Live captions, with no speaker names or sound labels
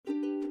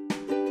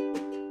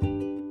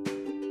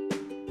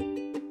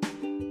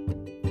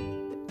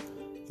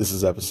This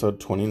is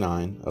episode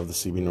 29 of the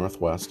CB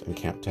Northwest and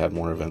Camp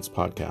Tadmor Events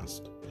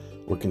podcast.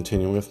 We're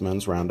continuing with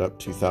Men's Roundup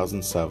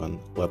 2007,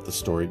 Let the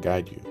Story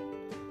Guide You.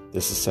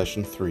 This is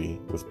session 3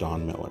 with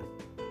Don Miller.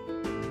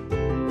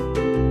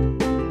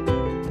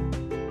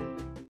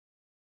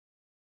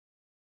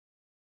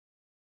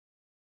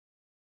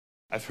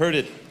 I've heard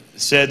it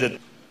said that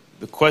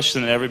the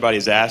question that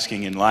everybody's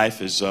asking in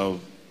life is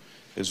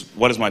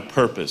what is my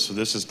purpose? So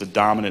this is the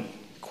dominant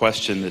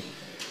question that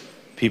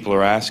people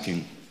are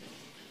asking.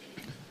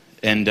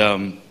 And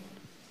I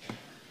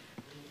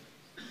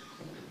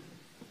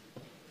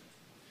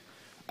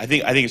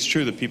think it's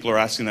true that people are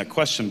asking that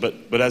question.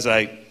 But as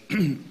I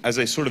as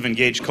I sort of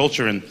engage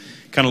culture and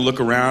kind of look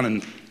around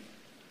and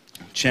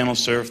channel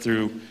surf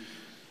through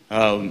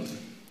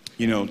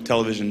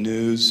television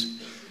news,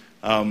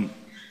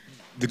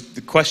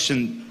 the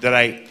question that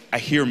I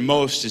hear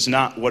most is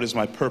not what is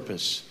my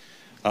purpose.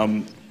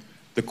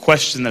 The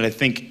question that I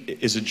think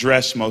is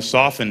addressed most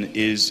often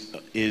is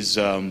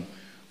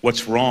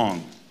what's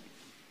wrong,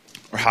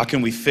 or how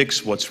can we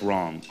fix what's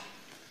wrong?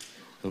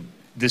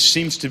 This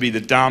seems to be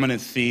the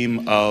dominant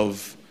theme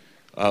of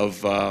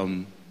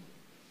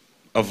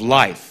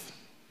life.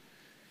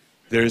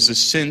 There's a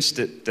sense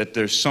that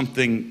there's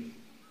something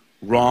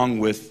wrong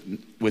with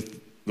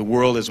the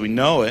world as we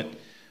know it,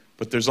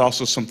 but there's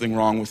also something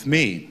wrong with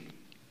me.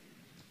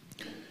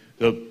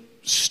 The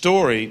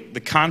story,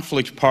 the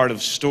conflict part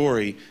of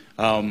story,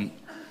 may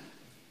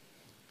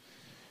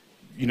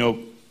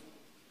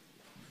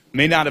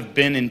not have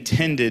been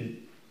intended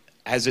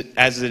as it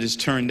has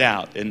turned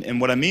out.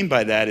 And what I mean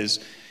by that is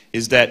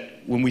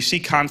that when we see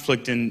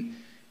conflict in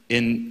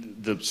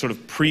the sort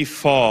of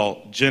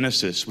pre-fall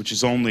Genesis, which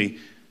is only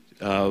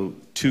 2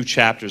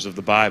 chapters of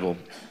the Bible,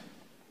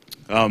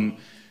 the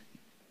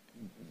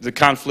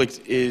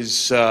conflict is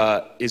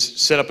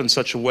set up in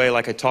such a way,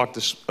 like I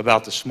talked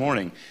about this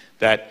morning,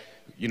 that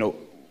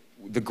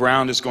the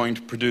ground is going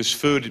to produce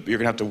food. You're going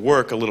to have to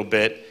work a little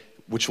bit,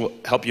 which will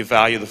help you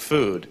value the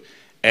food.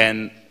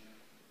 And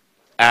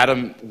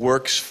Adam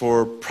works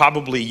for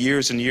probably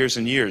years and years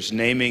and years,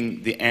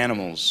 naming the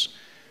animals.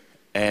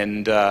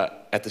 And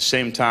at the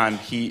same time,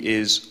 he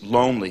is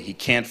lonely. He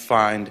can't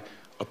find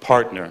a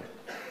partner.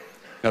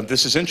 Now,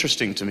 this is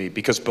interesting to me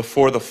because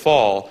before the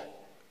fall,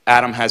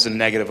 Adam has a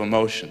negative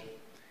emotion.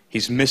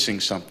 He's missing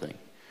something.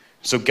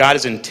 So God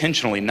is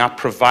intentionally not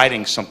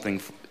providing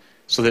something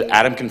so that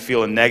Adam can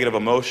feel a negative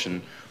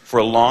emotion for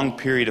a long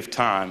period of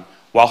time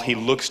while he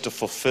looks to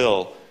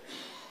fulfill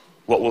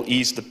what will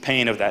ease the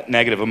pain of that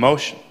negative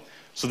emotion.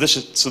 So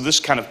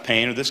this kind of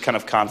pain or this kind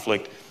of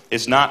conflict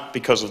is not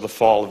because of the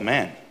fall of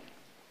man.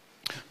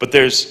 But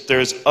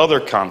there's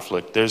other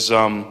conflict. There's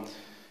an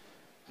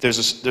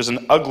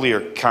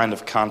uglier kind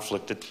of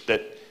conflict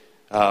that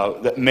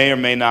may or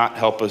may not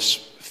help us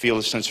feel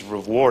a sense of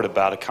reward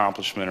about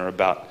accomplishment or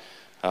about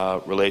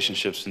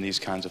relationships and these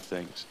kinds of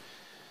things.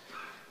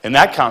 And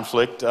that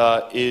conflict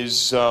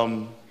is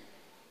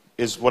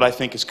what I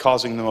think is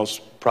causing the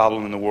most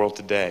problem in the world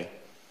today.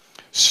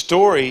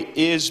 Story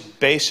is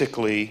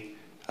basically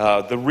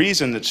the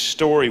reason that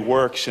story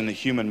works in the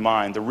human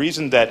mind. The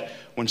reason that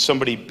when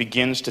somebody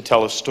begins to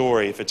tell a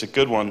story, if it's a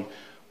good one,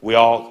 we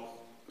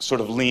all sort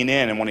of lean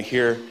in and want to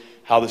hear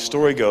how the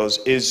story goes,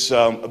 is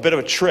a bit of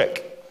a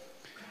trick.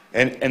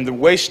 And the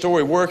way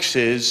story works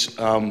is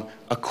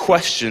a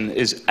question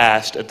is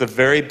asked at the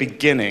very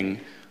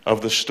beginning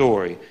of the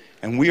story.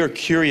 And we are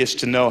curious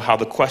to know how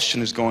the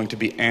question is going to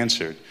be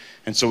answered.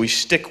 And so we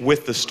stick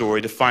with the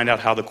story to find out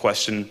how the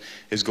question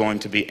is going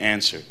to be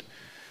answered.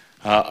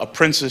 A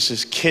princess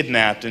is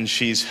kidnapped and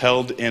she's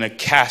held in a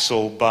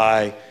castle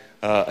by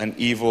an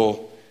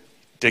evil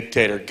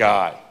dictator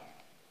god.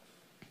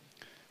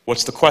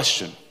 What's the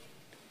question?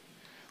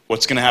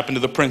 What's going to happen to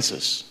the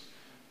princess?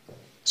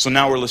 So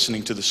now we're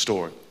listening to the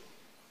story.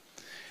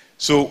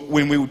 So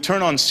when we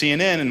turn on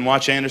CNN and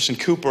watch Anderson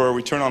Cooper, or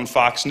we turn on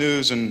Fox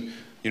News and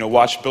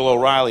watch Bill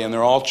O'Reilly, and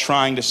they're all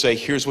trying to say,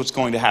 here's what's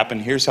going to happen,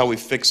 here's how we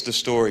fix the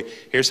story,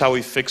 here's how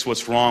we fix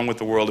what's wrong with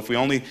the world. If we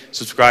only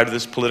subscribe to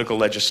this political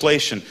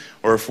legislation,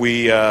 or if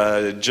we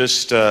do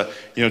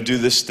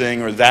this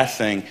thing or that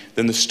thing,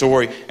 then the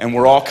story, and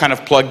we're all kind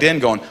of plugged in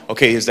going,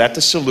 okay, is that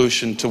the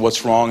solution to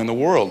what's wrong in the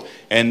world?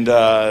 And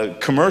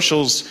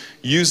commercials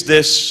use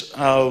this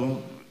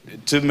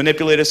to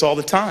manipulate us all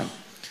the time.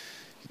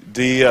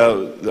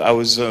 I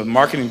was a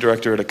marketing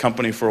director at a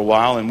company for a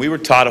while, and we were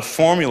taught a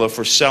formula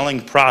for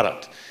selling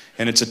product.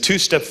 And it's a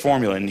 2-step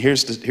formula, and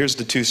here's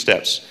the 2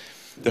 steps.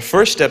 The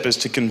first step is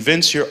to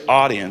convince your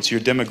audience, your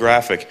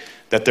demographic,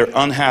 that they're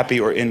unhappy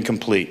or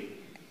incomplete.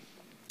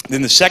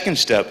 Then the second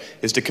step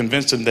is to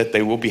convince them that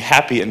they will be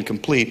happy and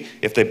complete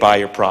if they buy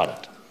your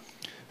product.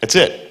 That's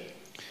it.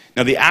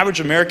 Now, the average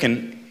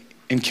American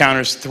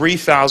encounters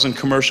 3,000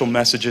 commercial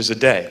messages a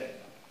day.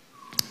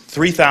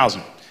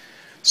 3,000.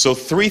 So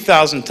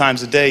 3,000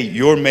 times a day,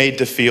 you're made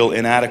to feel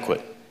inadequate.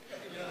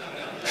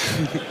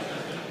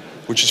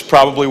 Which is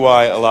probably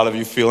why a lot of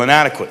you feel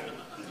inadequate.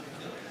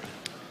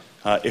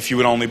 If you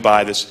would only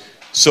buy this.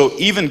 So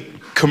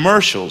even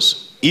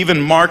commercials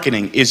even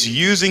marketing, is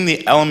using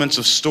the elements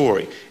of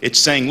story. It's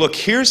saying, look,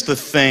 here's the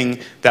thing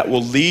that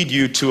will lead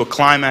you to a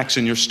climax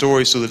in your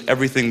story so that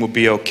everything will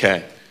be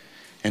okay.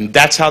 And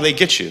that's how they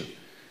get you.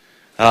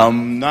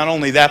 Not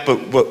only that,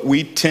 but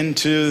we tend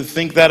to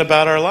think that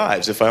about our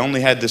lives. If I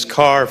only had this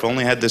car, if I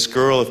only had this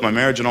girl, if my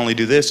marriage would only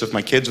do this, if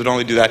my kids would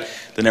only do that,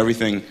 then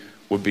everything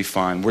would be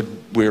fine.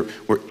 We're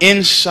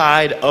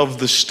inside of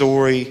the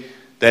story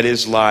that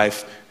is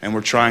life, and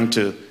we're trying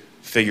to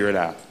figure it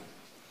out.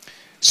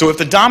 So if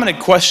the dominant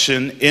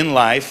question in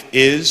life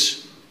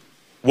is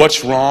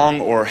what's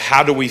wrong or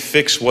how do we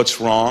fix what's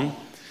wrong,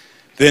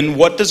 then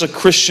what does a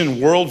Christian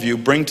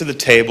worldview bring to the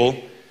table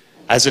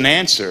as an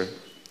answer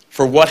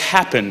for what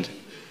happened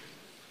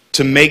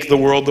to make the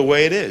world the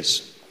way it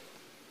is?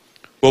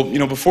 Well,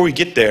 before we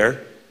get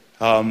there,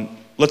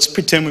 let's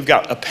pretend we've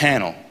got a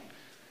panel.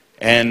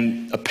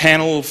 And a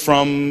panel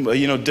from,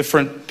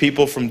 different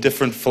people from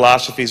different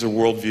philosophies or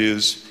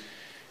worldviews.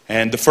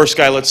 And the first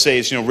guy, let's say,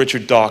 is,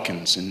 Richard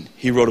Dawkins. And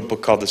he wrote a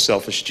book called The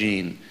Selfish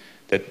Gene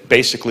that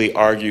basically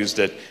argues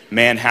that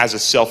man has a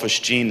selfish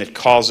gene that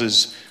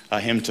causes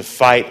him to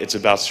fight. It's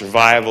about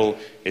survival.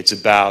 It's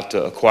about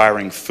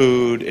acquiring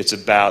food. It's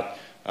about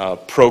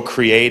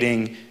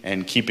procreating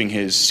and keeping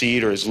his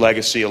seed or his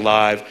legacy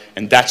alive.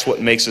 And that's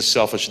what makes us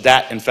selfish.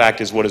 That, in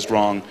fact, is what is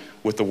wrong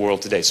with the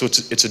world today. So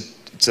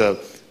it's a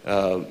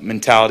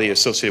mentality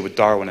associated with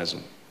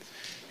Darwinism.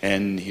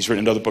 And he's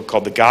written another book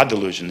called The God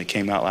Delusion that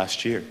came out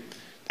last year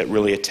that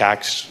really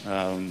attacks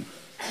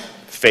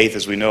faith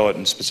as we know it,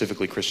 and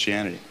specifically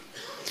Christianity.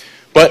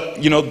 But,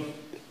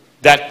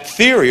 that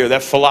theory or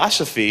that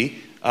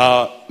philosophy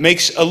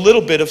makes a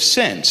little bit of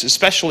sense,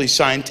 especially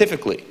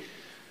scientifically.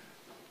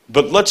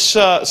 But let's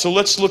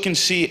look and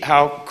see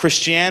how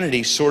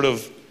Christianity sort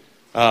of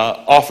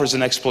offers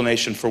an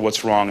explanation for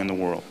what's wrong in the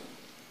world.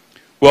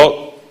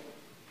 Well,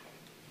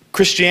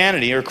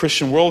 Christianity, or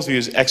Christian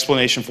worldview's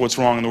explanation for what's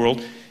wrong in the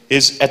world,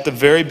 is at the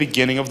very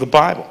beginning of the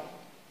Bible.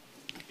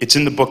 It's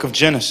in the book of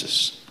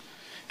Genesis.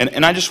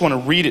 And I just want to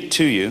read it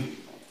to you.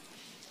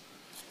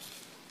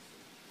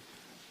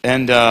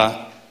 And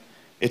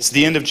it's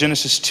the end of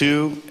Genesis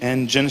 2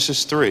 and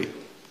Genesis 3.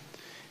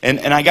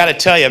 And I got to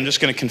tell you, I'm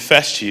just going to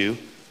confess to you,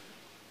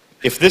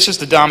 if this is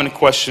the dominant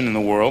question in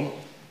the world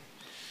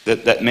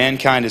that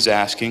mankind is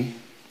asking,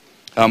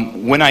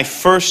 when I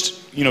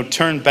first,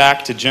 turned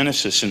back to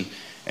Genesis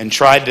and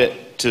tried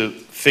to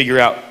figure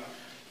out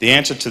the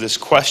answer to this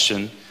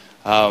question,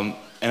 and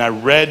I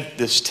read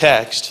this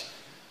text,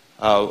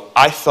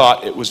 I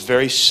thought it was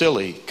very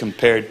silly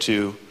compared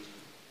to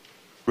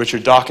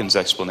Richard Dawkins'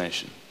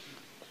 explanation.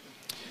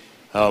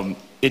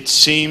 It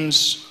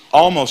seems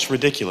almost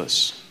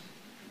ridiculous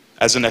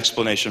as an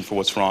explanation for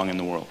what's wrong in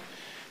the world.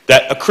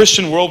 That a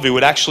Christian worldview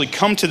would actually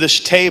come to this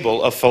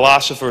table of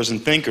philosophers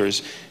and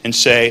thinkers and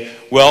say,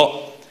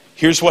 well,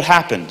 here's what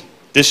happened.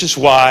 This is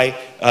why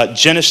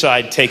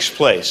genocide takes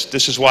place.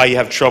 This is why you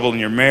have trouble in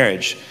your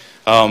marriage.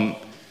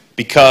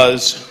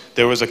 Because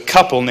there was a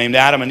couple named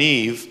Adam and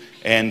Eve,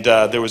 and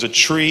there was a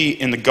tree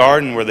in the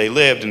garden where they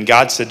lived, and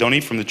God said, don't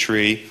eat from the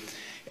tree,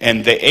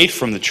 and they ate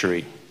from the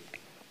tree.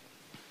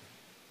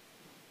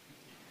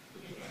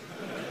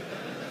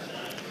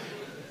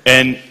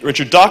 And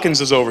Richard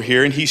Dawkins is over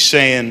here, and he's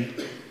saying,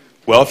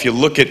 well, if you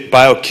look at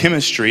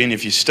biochemistry and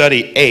if you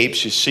study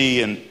apes, you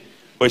see,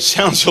 well, it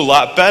sounds a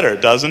lot better,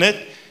 doesn't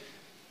it?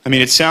 I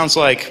mean, it sounds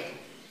like,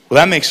 well,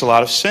 that makes a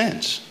lot of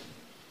sense.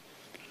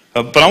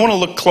 But I want to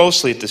look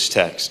closely at this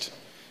text,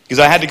 because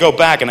I had to go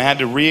back and I had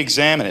to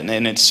re-examine it.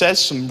 And it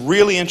says some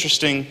really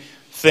interesting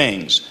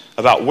things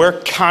about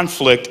where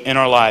conflict in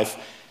our life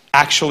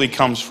actually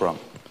comes from.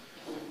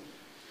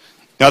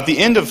 Now, at the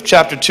end of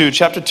chapter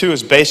 2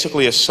 is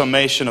basically a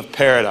summation of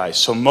paradise.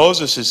 So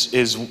Moses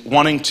is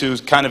wanting to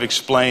kind of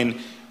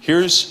explain,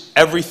 here's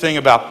everything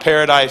about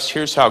paradise.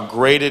 Here's how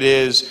great it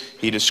is.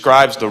 He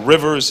describes the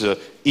rivers.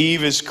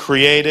 Eve is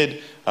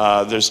created.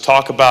 There's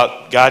talk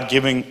about God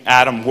giving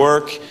Adam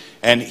work.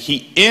 And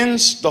he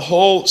ends the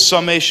whole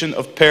summation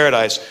of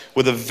paradise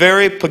with a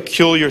very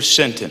peculiar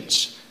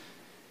sentence.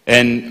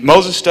 And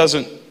Moses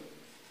doesn't,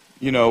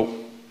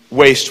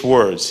 waste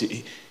words.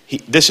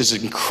 This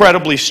is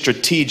incredibly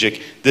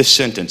strategic, this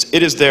sentence.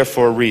 It is there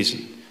for a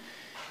reason.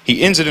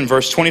 He ends it in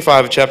verse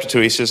 25 of chapter 2.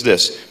 He says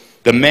this,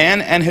 the man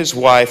and his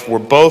wife were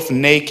both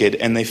naked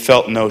and they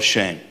felt no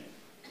shame.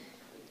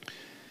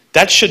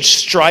 That should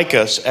strike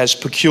us as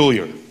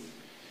peculiar.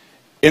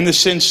 In the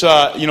sense,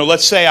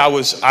 let's say I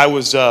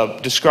was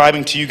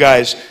describing to you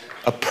guys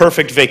a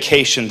perfect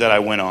vacation that I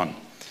went on.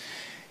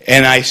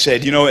 And I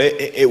said,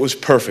 it was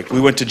perfect.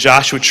 We went to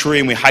Joshua Tree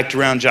and we hiked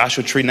around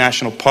Joshua Tree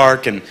National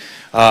Park, and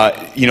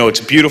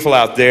it's beautiful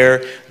out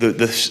there.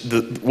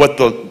 What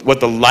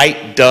the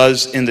light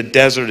does in the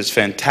desert is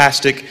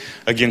fantastic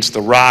against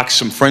the rocks.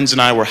 Some friends and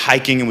I were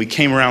hiking, and we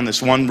came around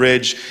this one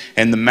ridge,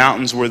 and the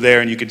mountains were there,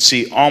 and you could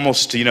see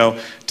almost,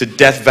 to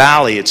Death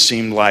Valley, it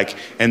seemed like.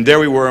 And there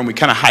we were, and we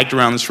kind of hiked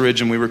around this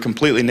ridge, and we were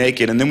completely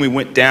naked. And then we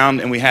went down,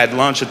 and we had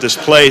lunch at this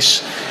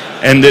place,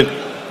 and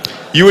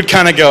you would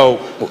kind of go,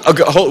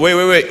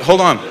 wait,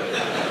 hold on.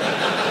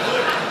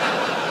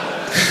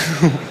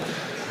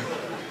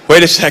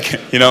 Wait a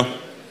second,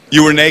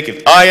 you were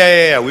naked. Oh,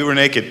 yeah, we were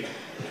naked.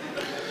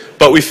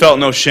 But we felt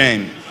no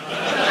shame.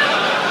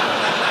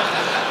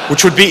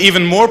 Which would be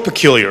even more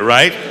peculiar,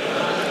 right?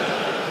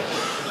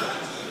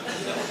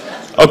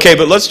 Okay,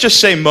 but let's just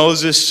say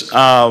Moses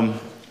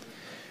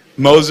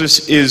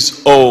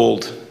is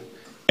old,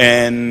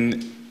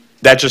 and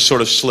that just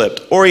sort of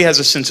slipped. Or he has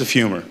a sense of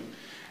humor,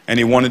 and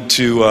he wanted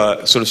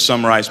to sort of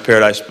summarize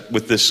paradise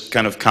with this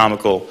kind of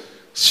comical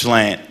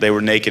slant. They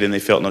were naked and they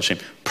felt no shame.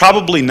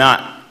 Probably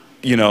not,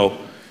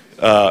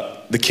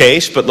 the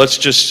case, but let's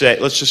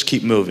just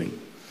keep moving.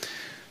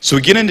 So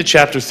we get into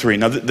chapter 3.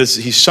 Now,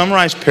 he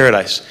summarized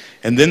paradise,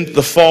 and then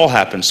the fall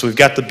happens. So we've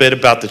got the bit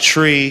about the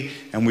tree,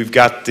 and we've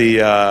got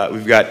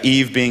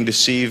Eve being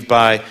deceived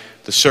by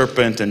the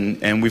serpent,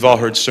 and we've all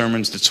heard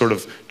sermons that sort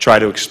of try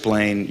to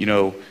explain,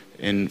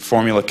 in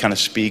formula kind of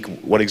speak,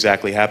 what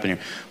exactly happened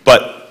here.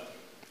 But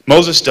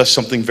Moses does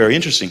something very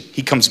interesting.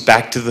 He comes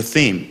back to the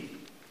theme.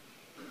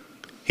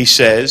 He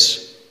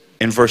says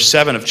in verse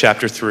 7 of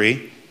chapter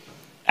 3,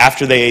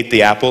 after they ate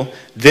the apple,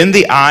 then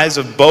the eyes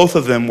of both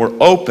of them were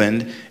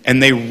opened,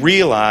 and they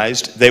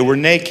realized they were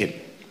naked.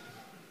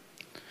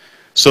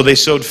 So they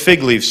sewed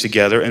fig leaves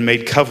together and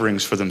made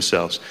coverings for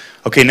themselves.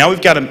 Okay, now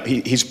we've got him,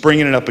 he's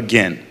bringing it up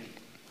again.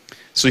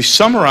 So he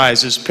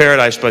summarizes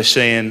paradise by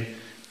saying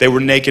they were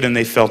naked and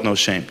they felt no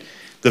shame.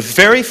 The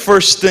very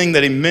first thing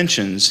that he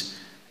mentions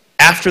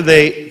after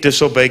they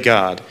disobey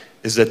God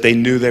is that they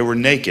knew they were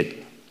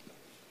naked.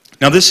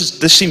 Now this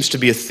seems to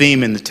be a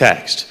theme in the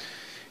text.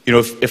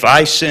 If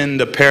I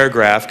send a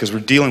paragraph, because we're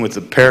dealing with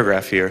a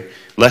paragraph here,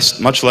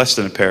 much less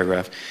than a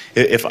paragraph.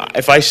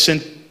 If I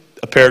sent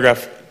a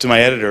paragraph to my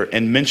editor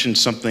and mentioned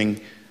something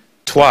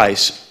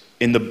twice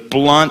in the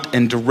blunt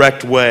and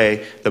direct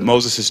way that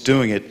Moses is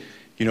doing it,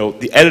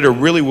 the editor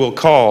really will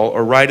call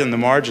or write in the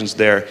margins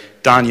there,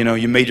 Don,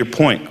 you made your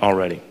point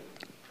already.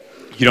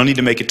 You don't need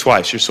to make it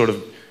twice.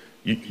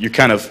 You're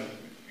kind of,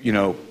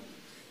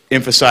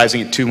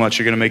 emphasizing it too much.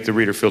 You're going to make the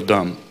reader feel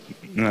dumb.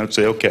 And I would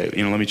say, okay,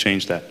 let me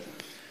change that.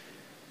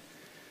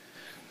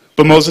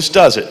 But Moses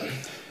does it.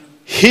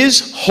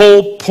 His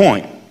whole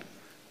point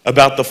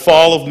about the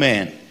fall of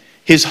man,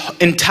 his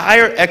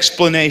entire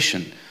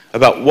explanation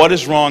about what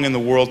is wrong in the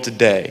world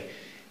today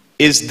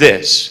is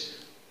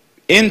this.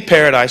 In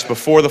paradise,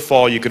 before the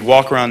fall, you could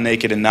walk around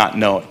naked and not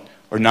know it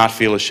or not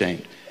feel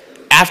ashamed.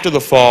 After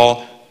the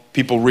fall,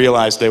 people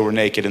realized they were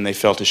naked and they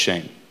felt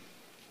ashamed.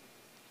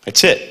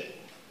 That's it.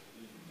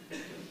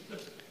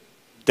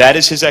 That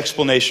is his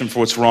explanation for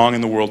what's wrong in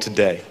the world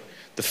today.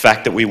 The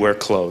fact that we wear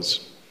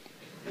clothes.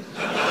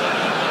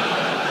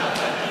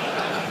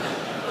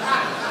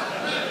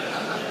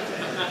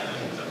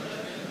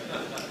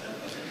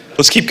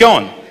 Let's keep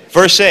going.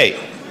 Verse 8.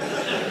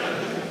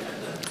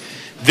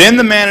 Then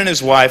the man and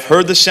his wife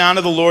heard the sound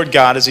of the Lord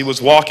God as he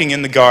was walking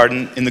in the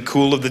garden in the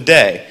cool of the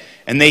day.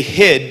 And they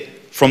hid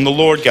from the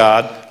Lord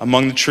God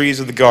among the trees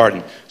of the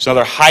garden. So now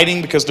they're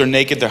hiding because they're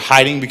naked. They're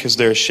hiding because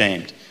they're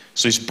ashamed.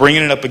 So he's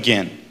bringing it up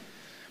again.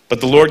 But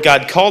the Lord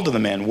God called to the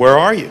man, "Where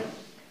are you?"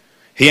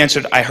 He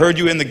answered, "I heard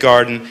you in the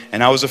garden,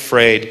 and I was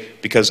afraid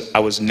because I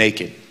was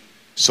naked,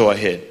 so I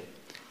hid."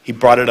 He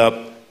brought it up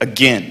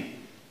again.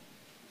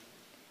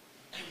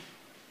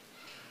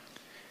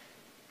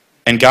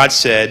 And God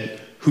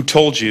said, "Who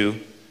told you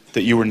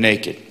that you were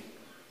naked?"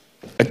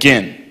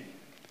 Again.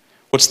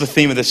 What's the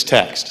theme of this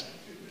text?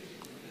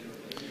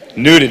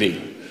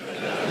 Nudity.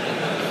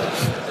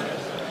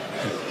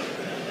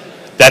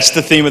 That's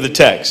the theme of the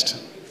text.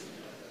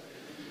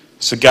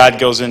 So God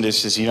goes into,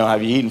 says,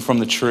 have you eaten from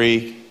the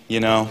tree?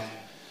 And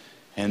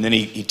then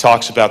he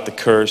talks about the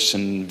curse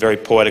in very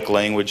poetic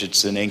language.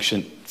 It's an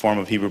ancient form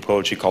of Hebrew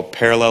poetry called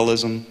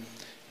parallelism.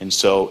 And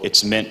so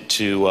it's meant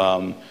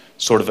to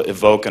sort of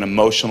evoke an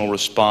emotional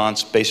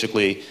response.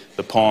 Basically,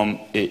 the poem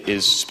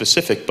is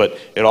specific, but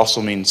it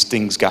also means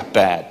things got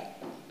bad.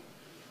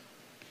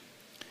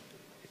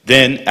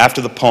 Then,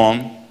 after the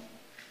poem,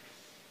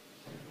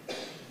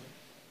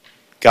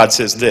 God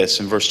says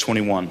this in verse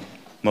 21.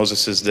 Moses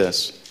says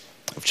this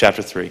of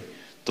chapter 3.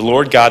 The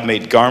Lord God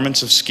made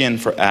garments of skin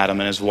for Adam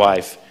and his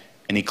wife,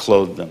 and he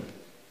clothed them.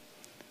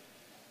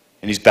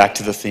 And he's back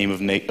to the theme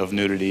of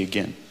nudity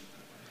again.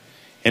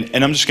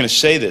 And I'm just going to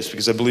say this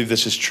because I believe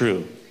this is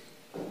true.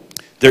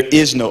 There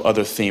is no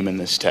other theme in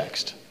this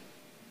text.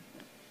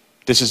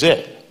 This is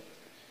it.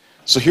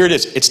 So here it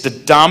is. It's the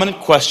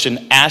dominant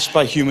question asked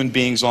by human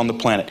beings on the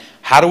planet.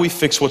 How do we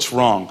fix what's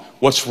wrong?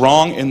 What's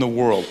wrong in the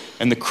world?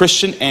 And the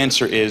Christian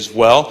answer is,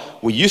 well,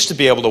 we used to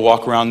be able to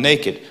walk around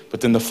naked,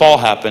 but then the fall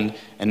happened,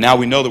 and now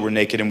we know that we're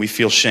naked and we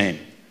feel shame.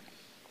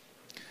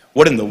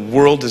 What in the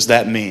world does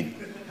that mean?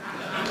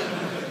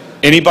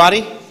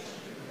 Anybody?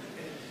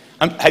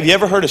 Have you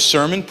ever heard a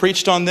sermon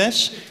preached on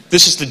this?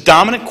 This is the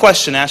dominant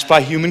question asked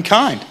by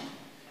humankind.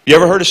 You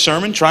ever heard a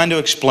sermon trying to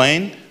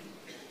explain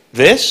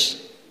this?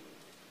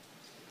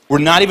 We're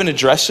not even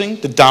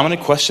addressing the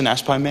dominant question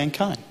asked by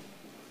mankind.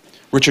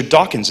 Richard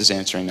Dawkins is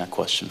answering that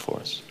question for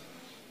us.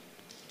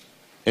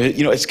 And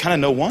it's kind of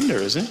no wonder,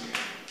 isn't it?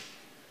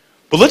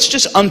 But let's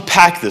just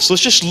unpack this.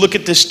 Let's just look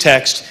at this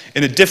text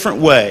in a different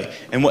way.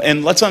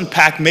 And let's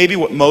unpack maybe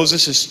what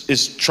Moses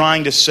is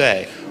trying to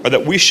say, or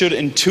that we should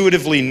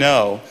intuitively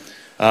know.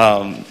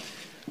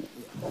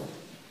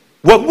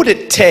 What would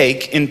it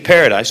take in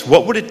paradise?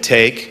 What would it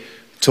take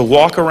to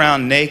walk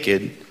around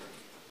naked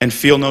and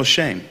feel no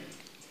shame?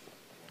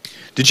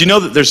 Did you know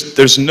that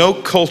there's no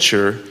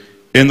culture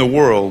in the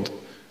world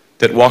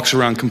that walks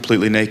around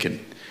completely naked?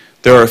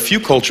 There are a few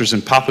cultures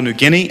in Papua New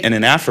Guinea and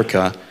in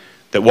Africa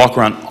that walk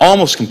around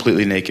almost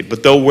completely naked,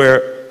 but they'll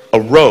wear a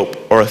rope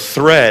or a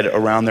thread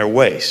around their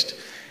waist.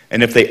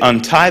 And if they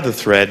untie the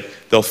thread,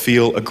 they'll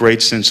feel a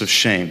great sense of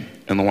shame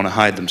and they'll want to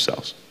hide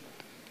themselves.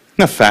 Isn't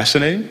that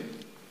fascinating?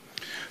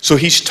 So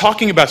he's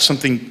talking about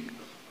something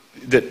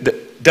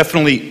that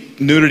definitely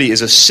nudity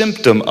is a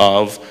symptom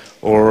of,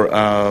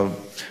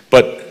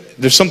 but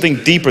there's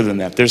something deeper than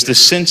that. There's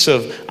this sense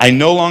of, I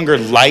no longer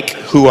like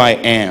who I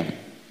am.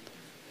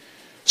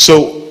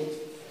 So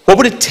what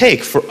would it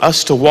take for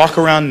us to walk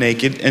around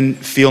naked and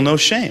feel no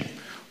shame?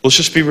 Let's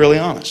just be really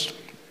honest.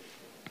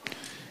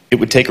 It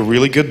would take a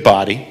really good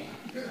body,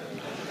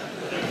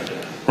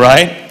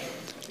 right?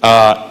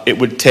 It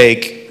would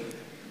take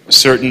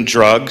certain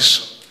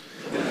drugs,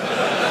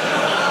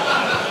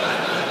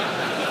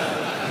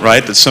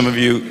 right? That some of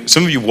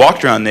you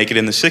walked around naked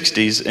in the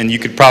 60s, and you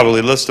could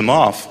probably list them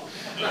off.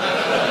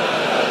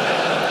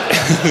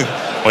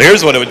 Well,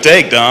 here's what it would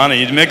take, Don, and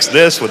you'd mix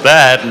this with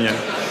that, and you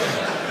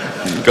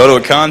go to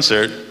a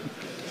concert.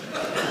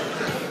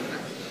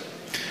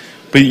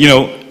 But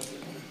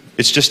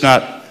it's just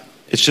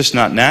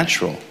not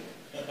natural.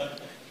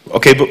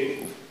 Okay, but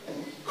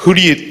who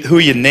are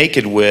you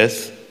naked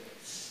with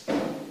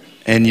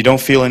and you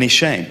don't feel any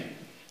shame?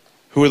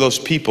 Who are those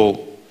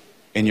people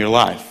in your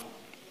life?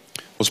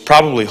 Well, it's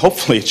probably,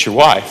 hopefully it's your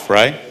wife,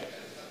 right?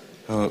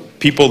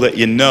 People that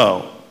you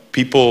know,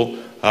 people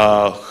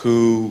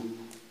who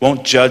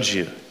won't judge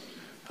you,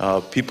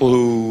 people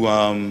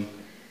who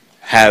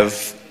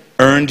have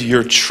earned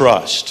your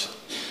trust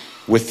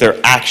with their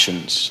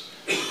actions,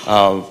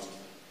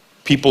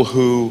 people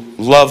who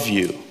love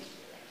you.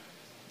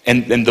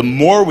 And the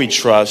more we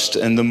trust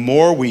and the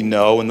more we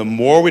know and the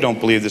more we don't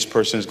believe this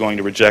person is going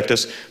to reject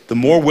us, the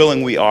more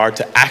willing we are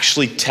to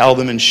actually tell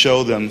them and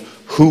show them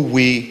who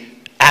we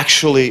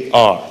actually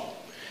are.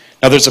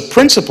 Now there's a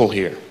principle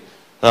here,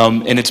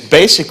 and it's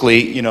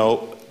basically,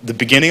 the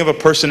beginning of a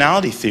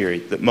personality theory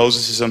that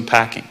Moses is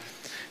unpacking.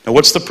 Now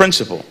what's the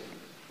principle?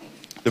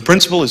 The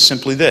principle is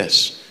simply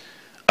this.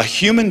 A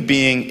human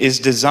being is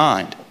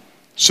designed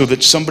so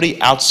that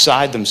somebody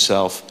outside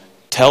themselves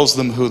tells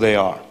them who they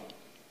are.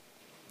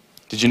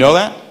 Did you know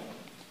that?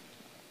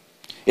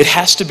 It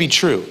has to be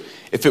true.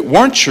 If it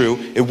weren't true,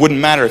 it wouldn't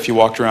matter if you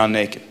walked around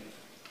naked.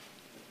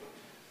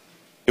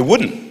 It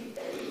wouldn't.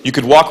 You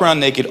could walk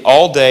around naked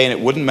all day and it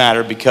wouldn't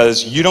matter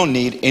because you don't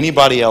need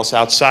anybody else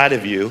outside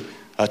of you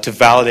to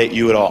validate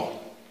you at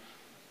all.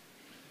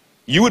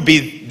 You would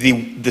be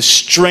the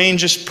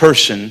strangest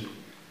person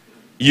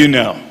you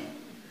know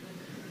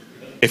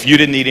if you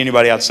didn't need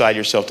anybody outside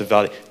yourself to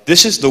validate.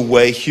 This is the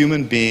way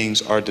human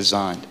beings are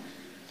designed.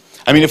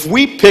 I mean, if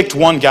we picked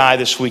one guy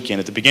this weekend,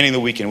 at the beginning of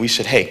the weekend, we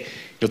said, hey,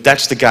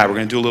 that's the guy. We're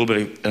going to do a little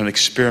bit of an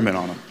experiment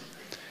on him.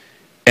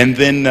 And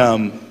then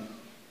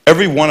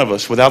every one of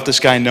us, without this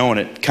guy knowing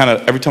it,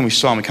 every time we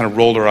saw him, we kind of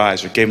rolled our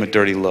eyes or gave him a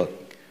dirty look.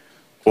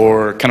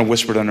 Or kind of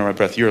whispered under our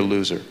breath, you're a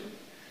loser.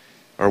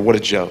 Or what a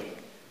joke.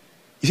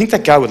 You think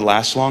that guy would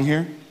last long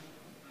here?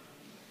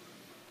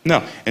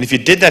 No. And if you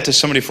did that to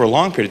somebody for a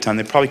long period of time,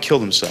 they'd probably kill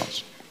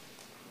themselves.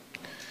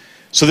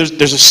 So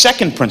there's a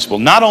second principle.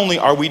 Not only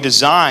are we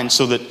designed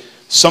so that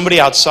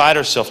somebody outside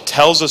ourselves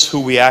tells us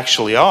who we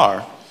actually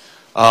are,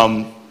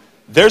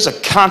 there's a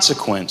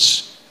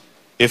consequence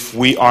if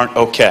we aren't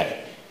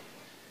okay.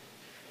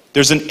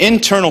 There's an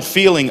internal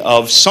feeling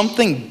of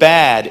something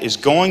bad is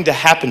going to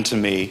happen to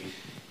me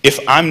if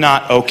I'm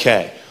not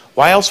okay.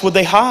 Why else would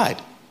they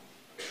hide?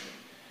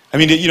 I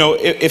mean,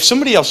 if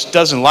somebody else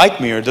doesn't like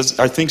me or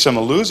thinks I'm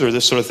a loser,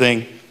 this sort of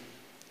thing,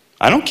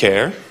 I don't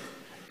care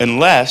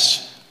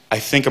unless I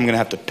think I'm going to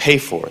have to pay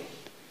for it.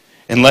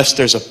 Unless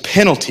there's a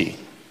penalty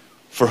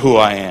for who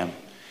I am.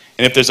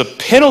 And if there's a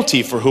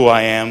penalty for who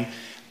I am,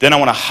 then I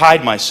want to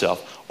hide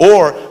myself.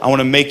 Or I want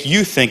to make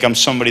you think I'm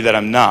somebody that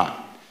I'm not.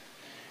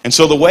 And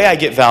so the way I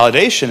get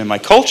validation in my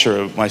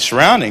culture, my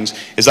surroundings,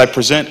 is I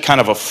present kind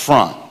of a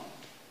front,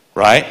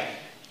 right?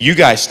 You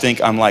guys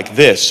think I'm like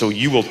this, so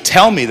you will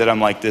tell me that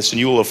I'm like this, and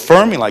you will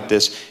affirm me like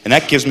this, and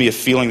that gives me a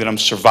feeling that I'm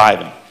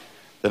surviving,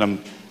 that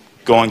I'm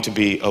going to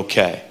be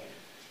okay.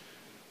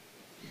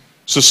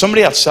 So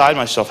somebody outside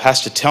myself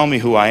has to tell me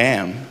who I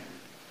am,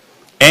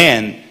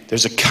 and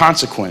there's a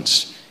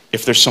consequence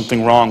if there's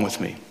something wrong with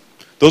me.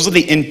 Those are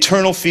the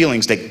internal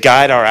feelings that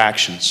guide our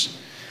actions.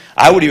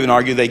 I would even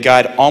argue they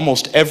guide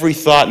almost every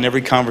thought and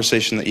every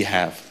conversation that you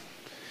have.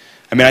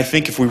 I mean, I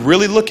think if we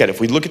really look at it, if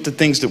we look at the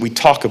things that we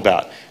talk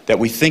about, that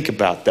we think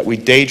about, that we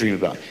daydream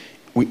about,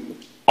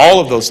 all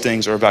of those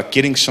things are about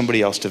getting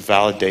somebody else to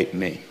validate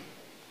me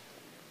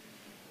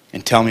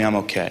and tell me I'm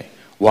okay.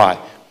 Why?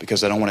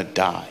 Because I don't want to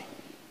die.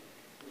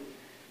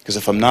 Because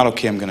if I'm not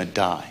okay, I'm going to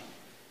die.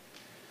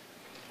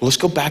 Well, let's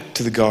go back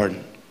to the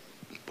garden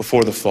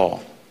before the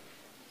fall.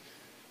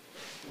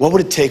 What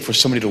would it take for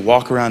somebody to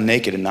walk around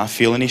naked and not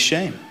feel any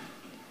shame?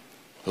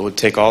 It would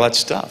take all that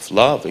stuff,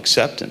 love,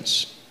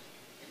 acceptance.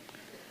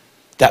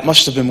 That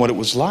must have been what it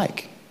was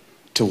like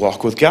to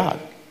walk with God.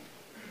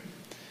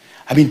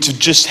 I mean, to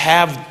just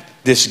have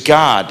this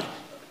God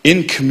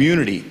in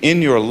community,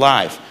 in your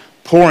life,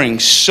 pouring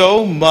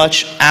so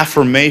much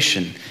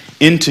affirmation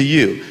into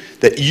you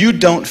that you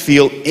don't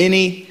feel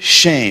any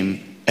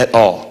shame at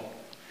all.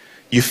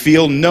 You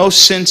feel no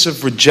sense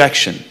of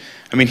rejection.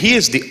 I mean, he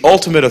is the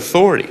ultimate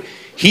authority.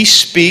 He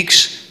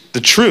speaks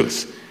the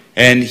truth,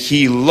 and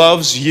he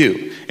loves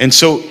you. And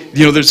so,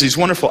 there's these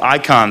wonderful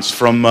icons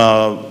from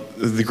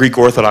the Greek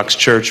Orthodox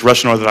Church,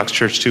 Russian Orthodox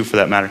Church too, for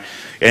that matter.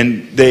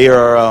 And they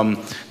are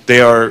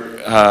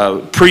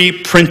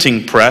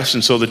pre-printing press,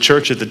 and so the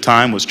church at the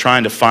time was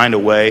trying to find a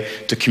way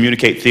to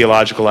communicate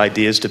theological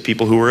ideas to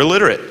people who were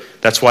illiterate.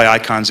 That's why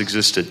icons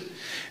existed.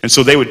 And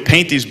so they would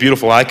paint these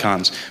beautiful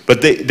icons.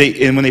 But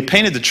and when they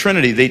painted the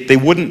Trinity, they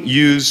wouldn't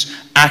use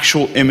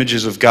actual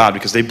images of God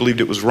because they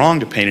believed it was wrong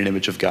to paint an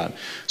image of God.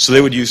 So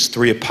they would use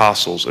 3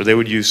 apostles, or they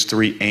would use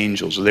 3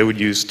 angels, or they would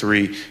use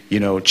 3,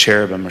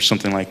 cherubim, or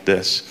something like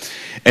this.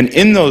 And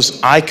in those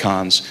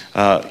icons,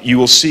 you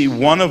will see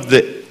one of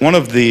the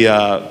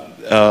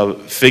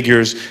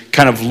figures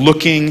kind of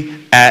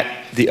looking at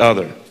the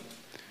other.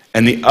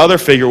 And the other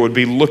figure would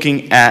be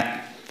looking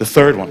at the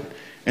third one.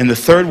 And the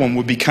third one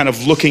would be kind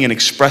of looking and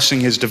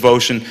expressing his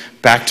devotion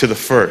back to the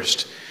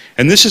first.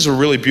 And this is a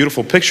really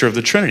beautiful picture of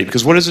the Trinity,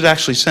 because what is it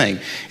actually saying?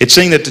 It's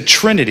saying that the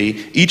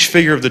Trinity, each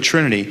figure of the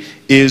Trinity,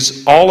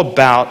 is all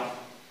about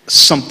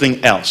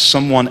something else,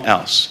 someone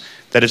else.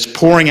 That it's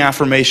pouring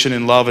affirmation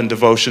and love and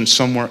devotion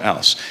somewhere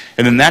else.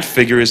 And then that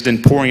figure is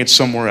then pouring it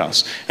somewhere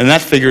else. And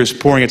that figure is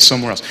pouring it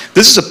somewhere else.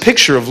 This is a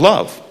picture of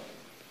love.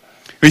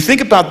 When you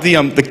think about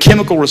the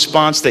chemical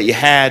response that you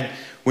had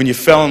when you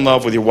fell in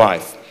love with your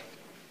wife,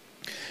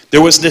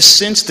 there was this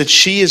sense that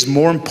she is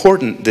more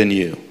important than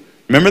you.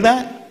 Remember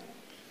that?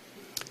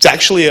 It's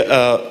actually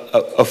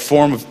a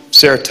form of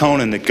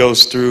serotonin that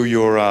goes through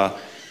your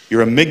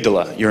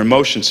amygdala, your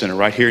emotion center,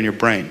 right here in your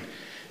brain.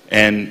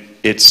 And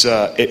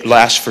it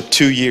lasts for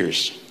 2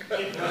 years.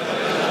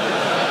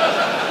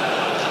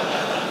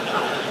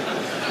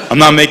 I'm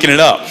not making it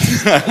up.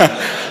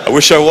 I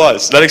wish I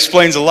was. That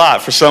explains a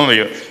lot for some of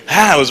you.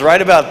 I was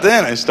right about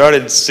then. I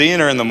started seeing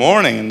her in the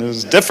morning, and it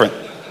was different.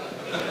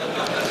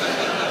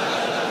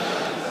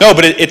 No,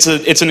 but it's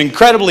an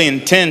incredibly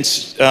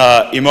intense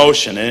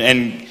emotion,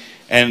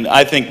 and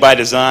I think by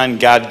design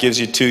God gives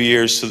you 2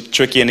 years to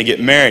trick you into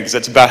getting married, because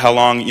that's about how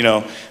long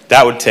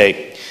that would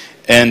take.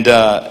 And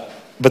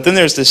but then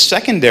there's this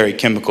secondary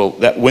chemical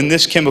that when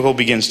this chemical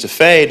begins to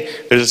fade,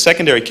 there's a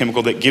secondary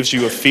chemical that gives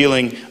you a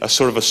feeling, a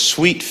sort of a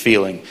sweet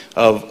feeling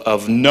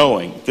of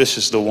knowing this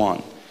is the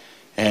one,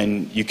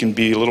 and you can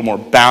be a little more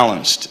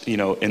balanced,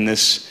 in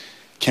this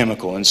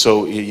chemical. And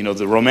so,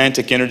 the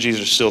romantic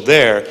energies are still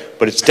there,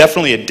 but it's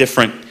definitely a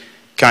different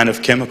kind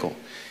of chemical.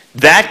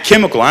 That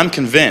chemical, I'm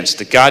convinced,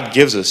 that God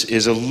gives us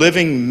is a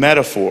living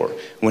metaphor.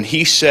 When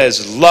he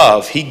says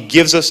love, he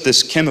gives us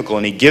this chemical,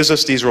 and he gives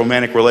us these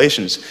romantic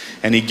relations,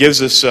 and he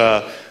gives us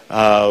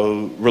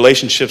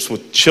relationships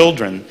with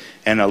children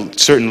and a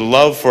certain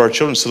love for our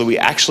children, so that we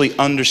actually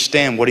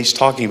understand what he's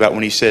talking about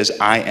when he says,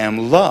 I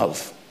am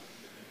love.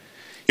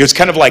 It's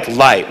kind of like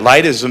light.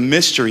 Light is a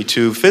mystery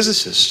to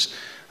physicists.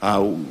 They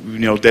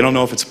don't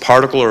know if it's a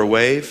particle or a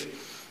wave.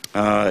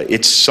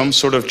 It's some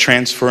sort of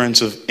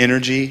transference of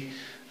energy,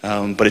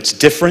 but it's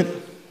different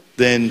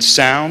than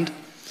sound,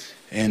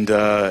 and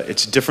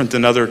it's different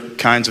than other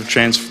kinds of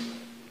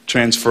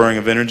transferring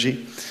of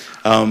energy.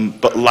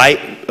 But light,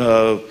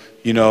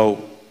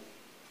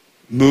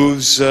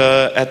 moves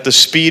at the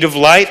speed of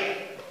light,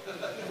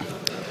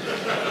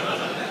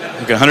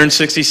 like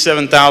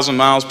 167,000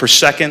 miles per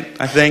second,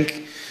 I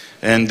think,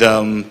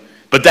 and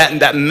but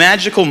that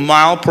magical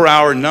mile per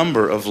hour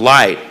number of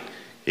light,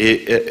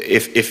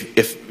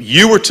 if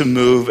you were to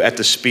move at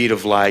the speed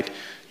of light,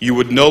 you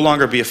would no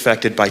longer be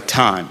affected by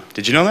time.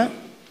 Did you know that?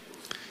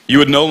 You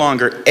would no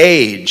longer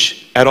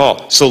age at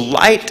all. So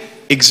light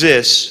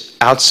exists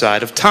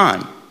outside of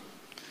time.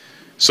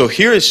 So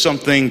here is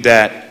something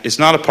that is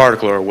not a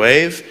particle or a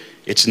wave.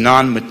 It's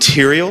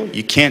non-material.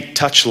 You can't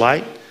touch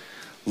light.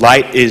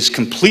 Light is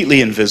completely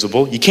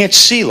invisible. You can't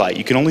see light.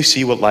 You can only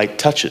see what light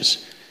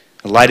touches.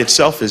 The light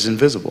itself is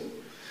invisible,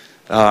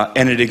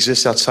 and it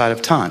exists outside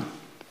of time.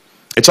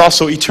 It's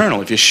also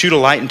eternal. If you shoot a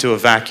light into a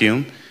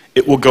vacuum,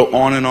 it will go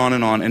on and on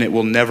and on, and it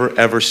will never,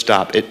 ever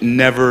stop. It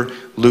never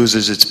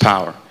loses its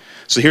power.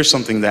 So here's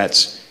something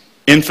that's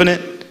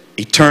infinite,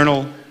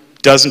 eternal,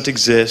 doesn't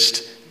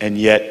exist, and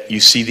yet you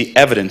see the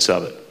evidence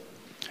of it.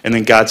 And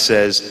then God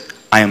says,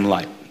 I am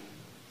light.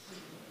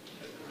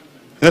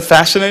 Isn't that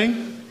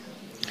fascinating?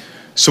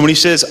 So when he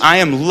says, I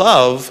am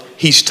love,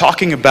 he's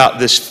talking about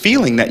this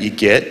feeling that you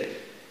get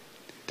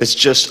that's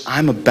just,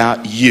 I'm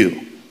about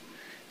you.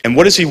 And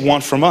what does he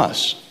want from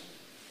us?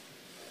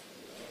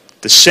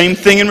 The same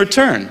thing in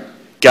return.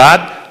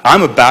 God,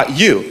 I'm about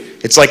you.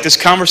 It's like this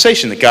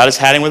conversation that God is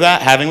having with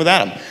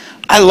Adam.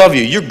 I love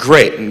you. You're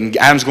great. And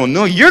Adam's going,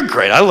 no, you're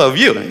great. I love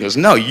you. And he goes,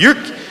 no, you're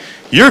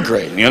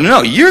great. And he goes,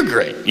 no, you're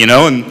great.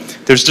 And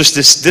there's just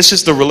this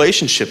is the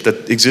relationship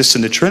that exists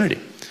in the Trinity.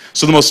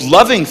 So the most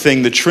loving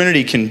thing the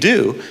Trinity can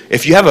do,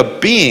 if you have a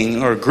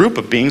being or a group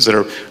of beings that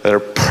are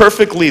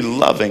perfectly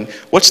loving,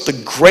 what's the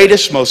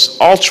greatest, most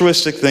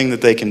altruistic thing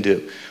that they can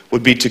do?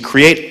 Would be to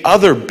create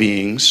other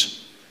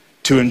beings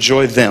to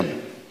enjoy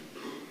them.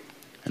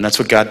 And that's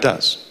what God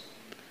does.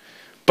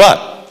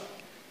 But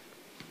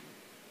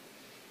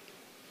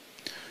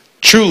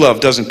true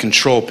love doesn't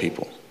control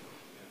people.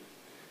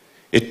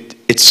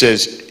 It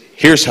says,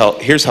 here's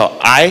how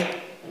I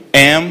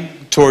am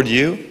toward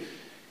you.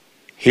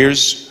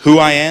 Here's who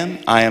I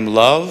am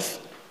love,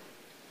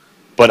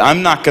 but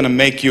I'm not going to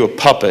make you a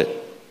puppet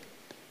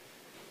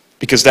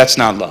because that's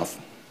not love.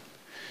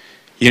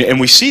 And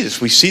we see this.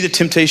 We see the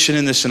temptation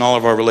in this in all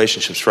of our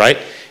relationships, right?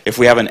 If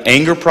we have an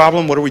anger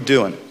problem, what are we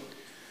doing?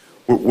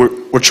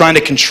 We're trying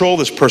to control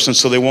this person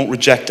so they won't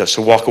reject us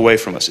or walk away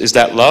from us. Is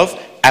that love?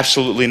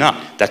 Absolutely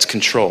not. That's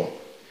control.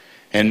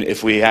 And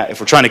if we're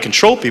trying to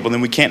control people,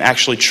 then we can't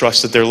actually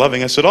trust that they're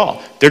loving us at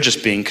all. They're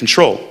just being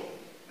controlled.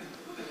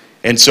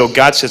 And so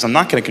God says, I'm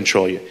not going to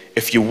control you.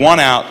 If you want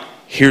out,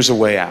 here's a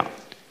way out.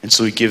 And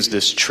so he gives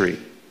this tree.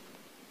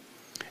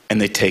 And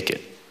they take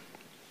it.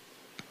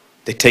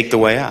 They take the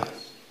way out.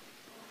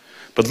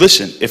 But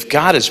listen, if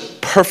God is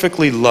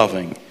perfectly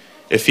loving,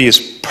 if he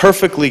is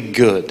perfectly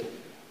good,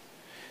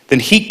 then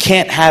he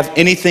can't have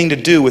anything to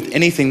do with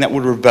anything that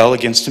would rebel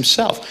against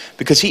himself.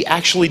 Because he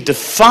actually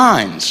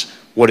defines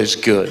what is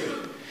good.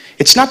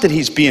 It's not that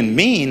he's being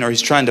mean or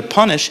he's trying to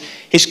punish.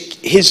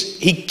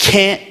 He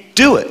can't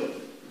do it.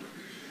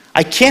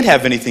 I can't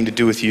have anything to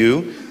do with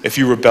you if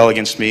you rebel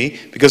against me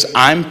because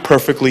I'm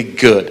perfectly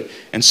good.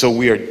 And so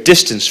we are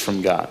distanced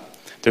from God.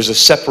 There's a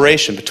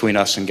separation between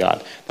us and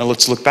God. Now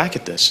let's look back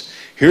at this.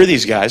 Here are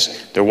these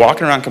guys. They're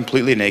walking around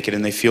completely naked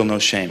and they feel no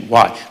shame.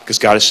 Why? Because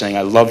God is saying,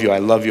 I love you, I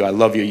love you, I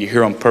love you. You're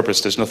here on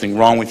purpose. There's nothing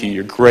wrong with you.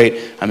 You're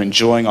great. I'm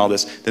enjoying all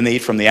this. Then they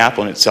eat from the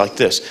apple and it's like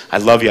this. I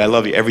love you, I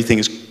love you. Everything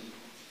is...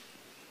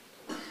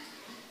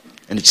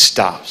 And it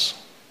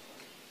stops.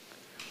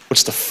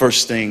 What's the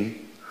first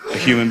thing a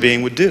human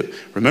being would do?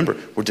 Remember,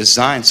 we're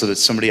designed so that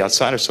somebody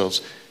outside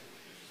ourselves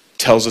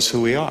tells us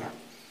who we are.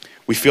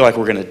 We feel like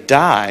we're going to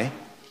die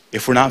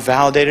if we're not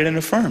validated and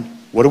affirmed.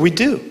 What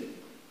do?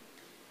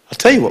 I'll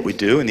tell you what we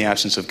do in the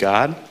absence of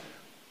God.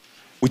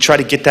 We try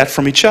to get that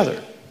from each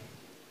other.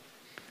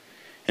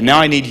 And now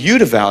I need you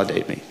to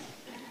validate me.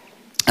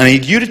 And I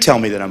need you to tell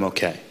me that I'm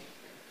okay.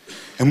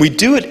 And we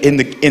do it in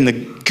the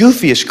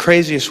goofiest,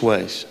 craziest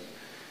ways.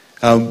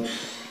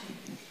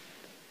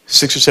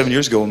 6 or 7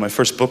 years ago when my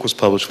first book was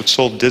published, which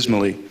sold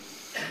dismally,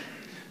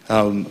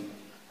 I've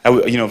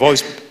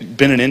always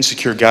been an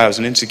insecure guy. I was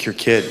an insecure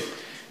kid.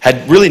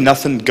 Had really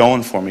nothing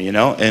going for me,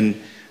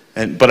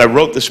 but I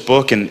wrote this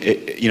book and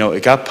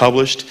it got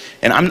published.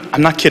 And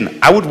I'm not kidding.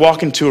 I would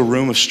walk into a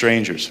room of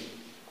strangers,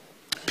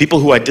 people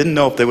who I didn't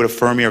know if they would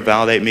affirm me or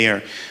validate me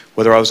or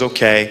whether I was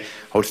okay.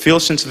 I would feel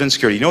a sense of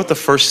insecurity. You know what the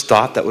first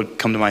thought that would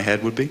come to my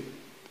head would be?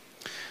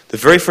 The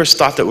very first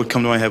thought that would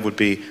come to my head would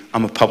be,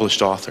 I'm a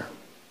published author.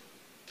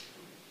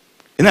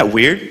 Isn't that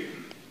weird?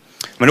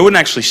 I wouldn't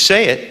actually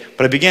say it,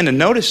 but I began to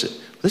notice it.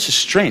 This is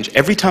strange.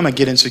 Every time I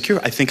get insecure,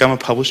 I think I'm a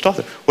published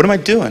author. What am I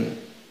doing?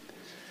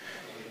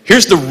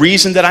 Here's the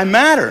reason that I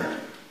matter.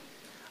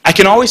 I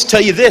can always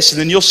tell you this,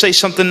 and then you'll say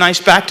something nice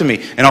back to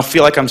me, and I'll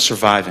feel like I'm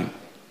surviving.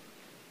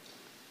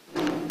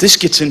 This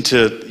gets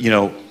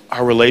into,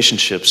 our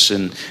relationships,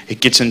 and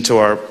it gets into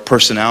our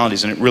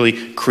personalities, and it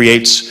really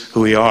creates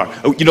who we are.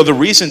 The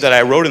reason that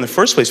I wrote in the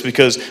first place,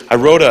 because I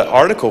wrote an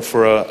article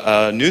for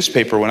a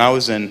newspaper when I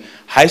was in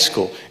high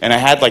school, and I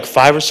had like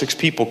 5 or 6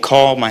 people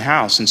call my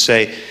house and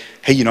say,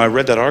 hey, I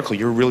read that article,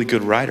 you're a really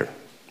good writer.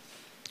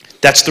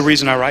 That's the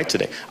reason I write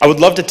today. I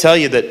would love to tell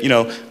you that,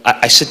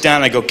 I sit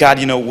down and I go, God,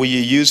 will you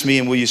use me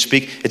and will you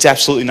speak? It's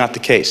absolutely not the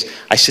case.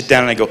 I sit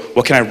down and I go,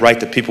 what can I write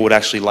that people would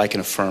actually like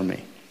and affirm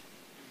me?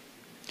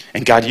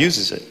 And God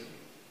uses it.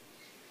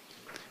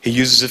 He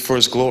uses it for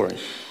his glory,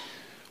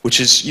 which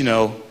is,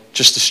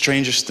 just the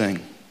strangest thing.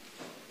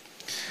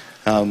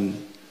 I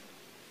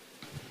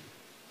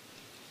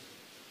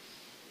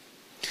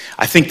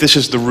think this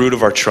is the root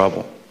of our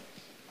trouble.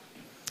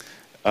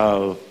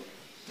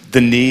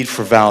 The need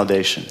for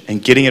validation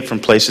and getting it from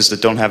places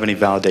that don't have any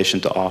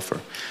validation to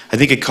offer. I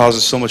think it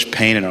causes so much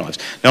pain in our lives.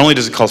 Not only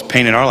does it cause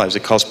pain in our lives,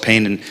 it causes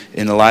pain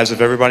in the lives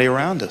of everybody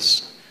around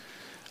us.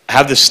 I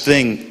have this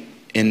thing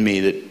in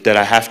me that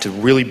I have to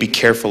really be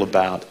careful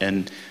about.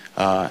 And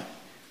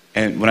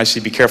when I say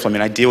be careful,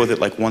 I deal with it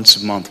like once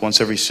a month,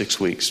 once every 6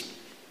 weeks.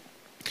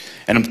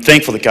 And I'm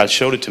thankful that God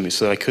showed it to me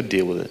so that I could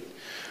deal with it.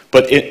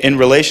 But in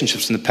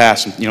relationships in the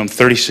past, I'm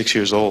 36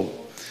 years old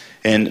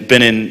and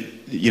been in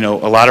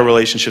a lot of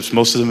relationships.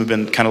 Most of them have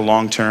been kind of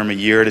long-term, a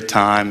year at a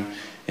time,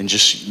 and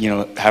just,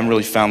 haven't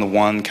really found the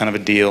one kind of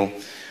a deal.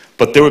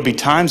 But there would be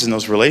times in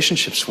those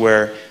relationships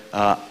where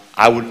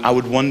I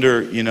would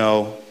wonder,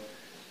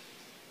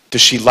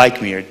 does she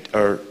like me?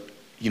 Or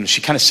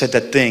she kind of said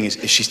that thing.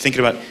 Is she thinking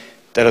about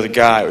that other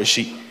guy? Or is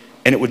she?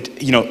 And it would,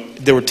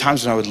 there were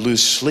times when I would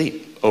lose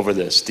sleep over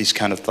these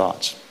kind of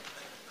thoughts.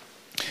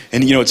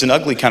 And, it's an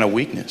ugly kind of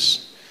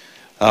weakness.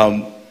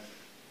 In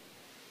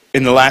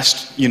the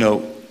last,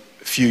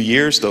 few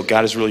years, though,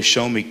 God has really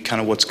shown me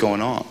kind of what's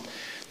going on.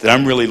 That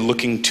I'm really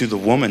looking to the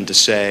woman to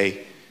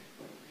say,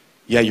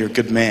 yeah, you're a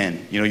good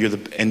man.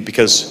 And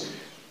because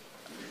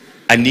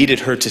I needed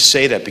her to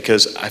say that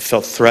because I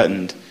felt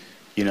threatened,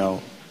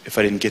 if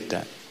I didn't get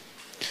that.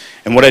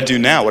 And what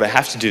I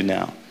have to do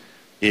now,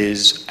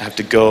 is I have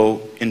to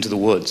go into the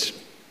woods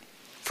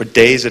for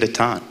days at a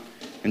time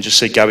and just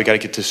say, God, we got to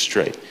get this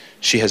straight.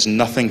 She has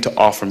nothing to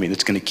offer me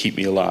that's going to keep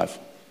me alive.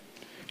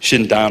 She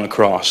didn't die on a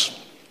cross.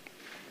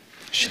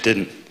 She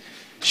didn't.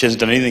 She hasn't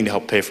done anything to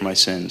help pay for my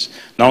sins.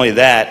 Not only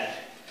that,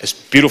 as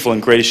beautiful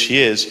and great as she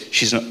is,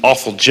 she's an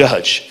awful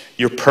judge.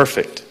 You're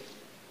perfect.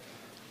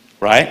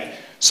 Right?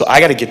 So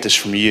I got to get this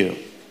from you.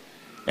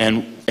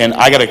 And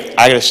I got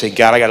to say,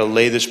 God, I got to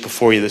lay this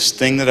before you, this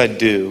thing that I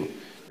do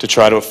to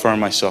try to affirm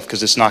myself,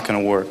 because it's not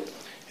going to work.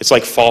 It's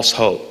like false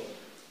hope,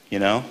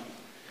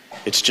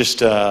 It's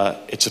just,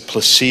 it's a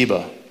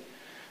placebo.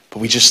 But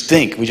we just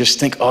think,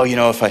 oh,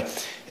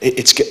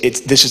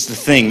 this is the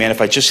thing, man. If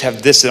I just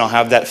have this, then I'll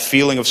have that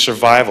feeling of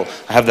survival.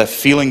 I have that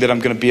feeling that I'm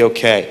going to be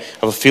okay.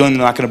 I have a feeling that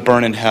I'm not going to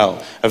burn in hell.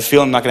 I have a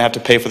feeling I'm not going to have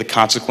to pay for the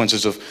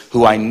consequences of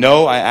who I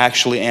know I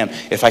actually am.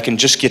 If I can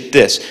just get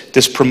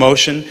this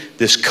promotion,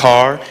 this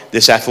car,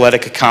 this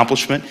athletic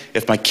accomplishment,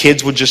 if my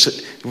kids would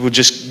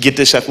just get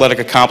this athletic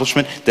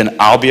accomplishment, then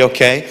I'll be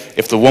okay.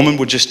 If the woman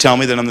would just tell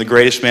me that I'm the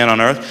greatest man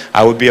on earth,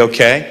 I would be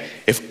okay.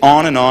 If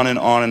on and on and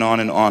on and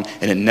on and on,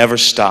 and it never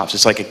stops.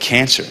 It's like a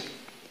cancer.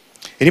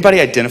 Anybody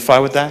identify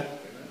with that?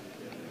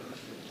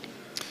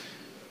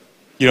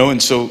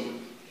 And so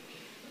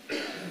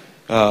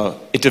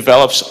it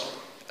develops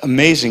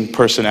amazing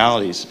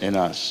personalities in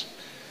us.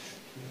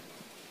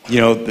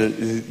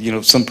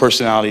 Some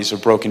personalities are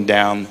broken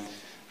down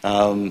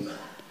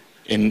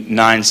in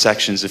 9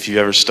 sections. If you've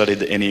ever studied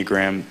the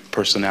Enneagram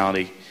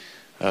personality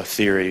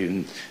theory,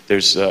 and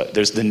there's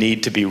the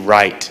need to be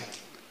right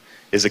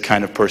is a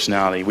kind of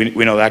personality.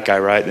 We know that guy,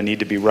 right? The need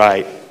to be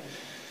right.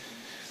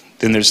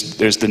 Then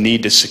there's the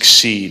need to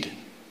succeed,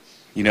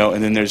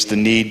 and then there's the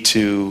need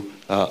to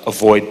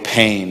avoid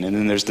pain, and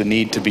then there's the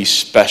need to be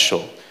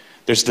special.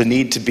 There's the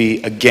need to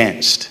be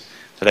against,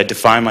 that I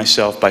define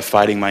myself by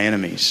fighting my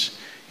enemies.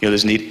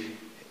 There's need.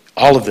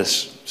 All of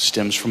this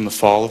stems from the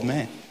fall of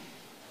man.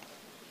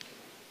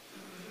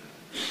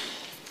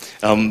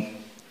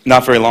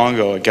 Not very long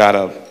ago, I got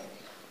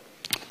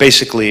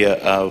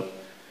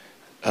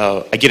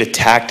I get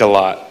attacked a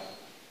lot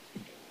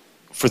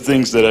for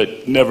things that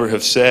I never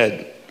have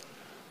said.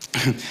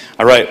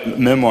 I write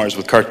memoirs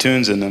with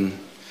cartoons in them,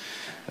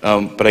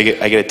 but I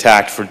get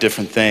attacked for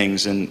different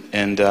things,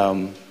 and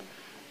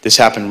this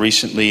happened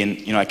recently,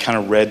 and I kind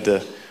of read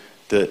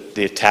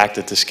the attack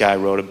that this guy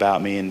wrote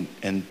about me,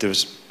 and there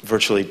was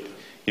virtually,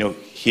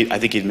 I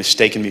think he'd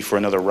mistaken me for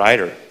another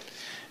writer.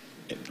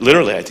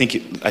 Literally, I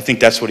think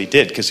that's what he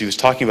did, because he was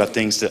talking about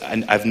things that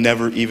I've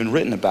never even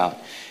written about.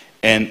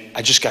 And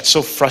I just got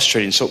so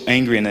frustrated and so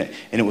angry, and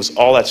it was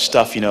all that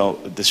stuff,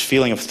 this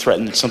feeling of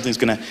threat that something's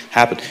going to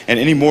happen. And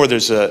anymore,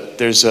 there's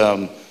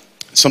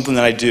something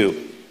that I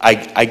do.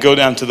 I go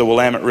down to the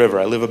Willamette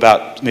River. I live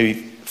about maybe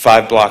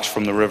 5 blocks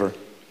from the river.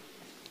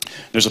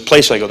 There's a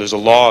place I go. There's a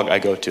log I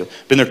go to.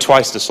 Been there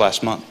twice this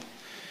last month.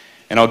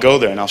 And I'll go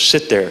there, and I'll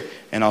sit there,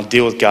 and I'll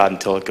deal with God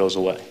until it goes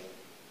away.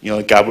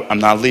 God, I'm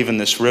not leaving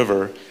this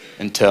river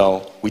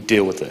until we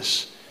deal with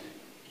this.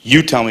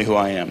 You tell me who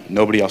I am.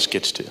 Nobody else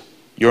gets to.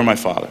 You're my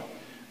Father.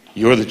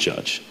 You're the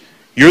judge.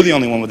 You're the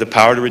only one with the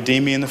power to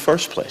redeem me in the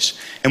first place.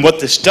 And what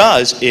this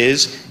does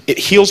is it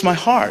heals my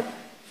heart.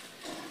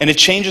 And it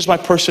changes my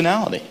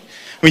personality.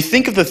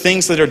 Think of the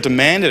things that are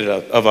demanded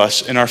of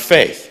us in our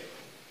faith.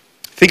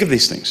 Think of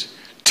these things.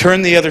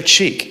 Turn the other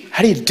cheek.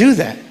 How do you do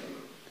that?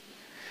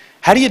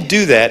 How do you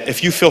do that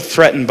if you feel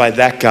threatened by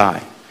that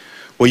guy?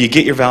 Well, you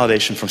get your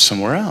validation from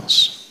somewhere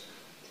else.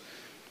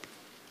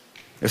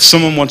 If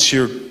someone wants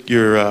your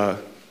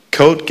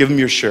coat, give them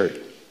your shirt.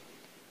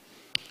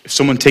 If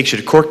someone takes you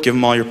to court, give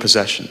them all your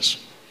possessions.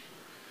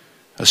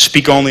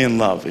 Speak only in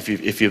love.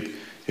 If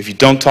you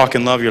don't talk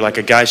in love, you're like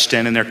a guy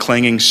standing there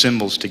clanging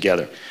cymbals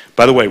together.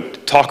 By the way,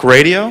 talk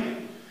radio,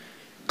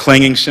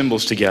 clanging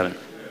cymbals together.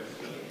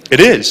 It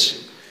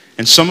is.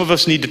 And some of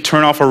us need to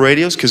turn off our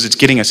radios because it's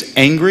getting us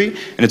angry,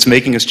 and it's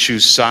making us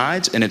choose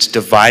sides, and it's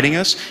dividing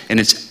us, and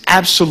it's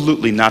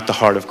absolutely not the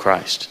heart of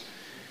Christ.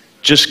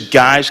 Just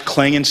guys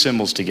clanging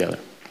cymbals together.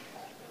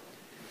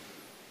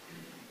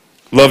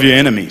 Love your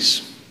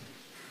enemies.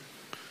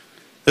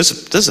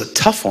 This is a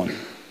tough one.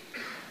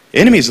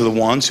 Enemies are the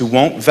ones who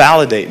won't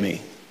validate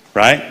me,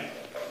 right?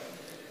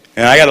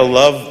 And I got to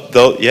love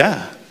those.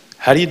 Yeah.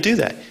 How do you do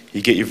that?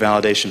 You get your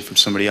validation from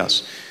somebody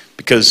else.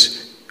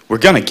 Because we're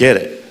going to get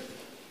it.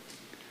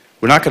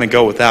 We're not going to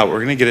go without.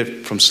 We're going to get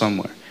it from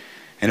somewhere.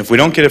 And if we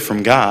don't get it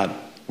from God,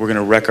 we're going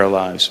to wreck our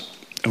lives.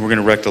 And we're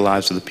going to wreck the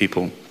lives of the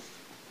people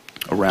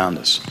around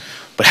us.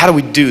 But how do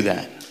we do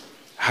that?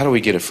 How do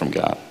we get it from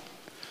God?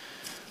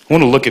 I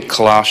want to look at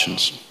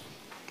Colossians.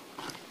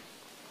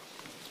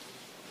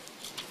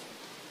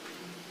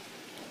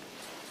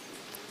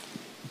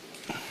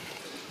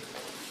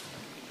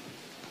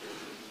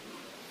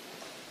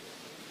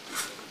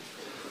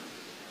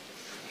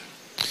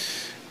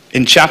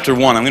 In chapter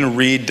 1, I'm going to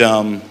read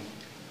I'm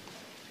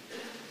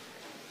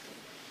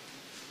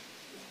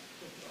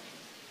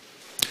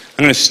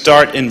going to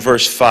start in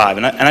verse 5.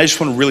 And I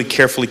just want to really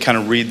carefully kind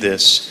of read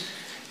this.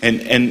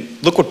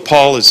 And look what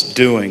Paul is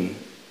doing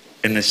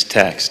in this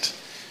text.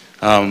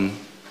 And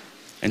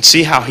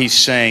see how he's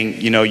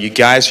saying, you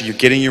guys, you're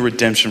getting your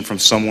redemption from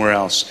somewhere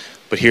else.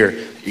 But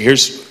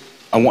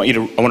I want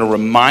to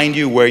remind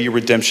you where your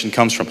redemption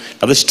comes from.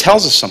 Now this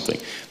tells us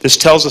something. This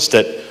tells us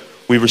that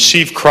we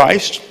receive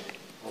Christ.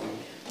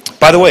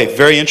 By the way,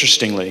 very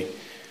interestingly,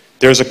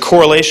 there's a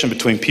correlation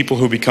between people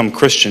who become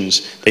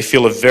Christians. They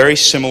feel a very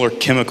similar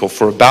chemical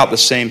for about the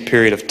same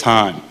period of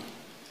time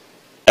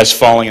as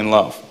falling in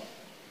love.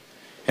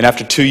 And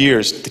after 2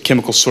 years, the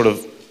chemical sort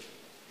of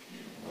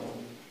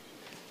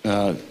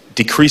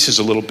decreases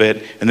a little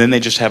bit, and then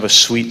they just have a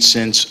sweet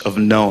sense of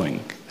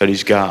knowing that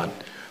he's God.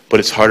 But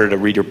it's harder to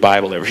read your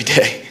Bible every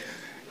day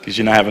because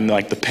you're not having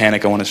like the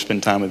panic, I want to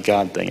spend time with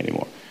God thing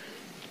anymore.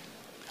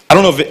 I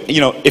don't know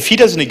if he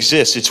doesn't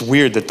exist, it's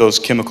weird that those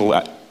chemical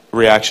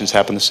reactions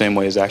happen the same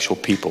way as actual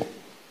people.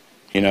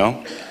 I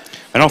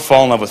don't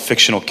fall in love with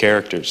fictional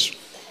characters.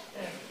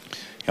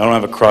 I don't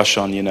have a crush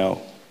on,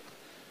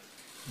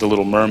 the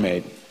Little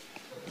Mermaid.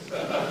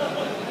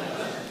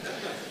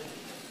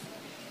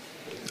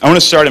 I want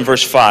to start in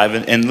verse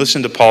 5 and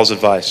listen to Paul's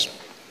advice.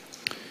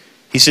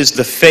 He says,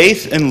 the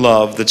faith and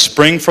love that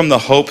spring from the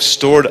hope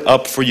stored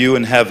up for you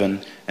in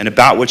heaven and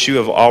about which you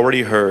have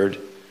already heard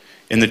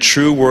in the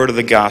true word of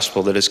the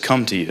gospel that has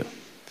come to you.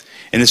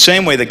 In the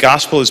same way, the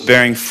gospel is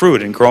bearing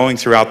fruit and growing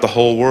throughout the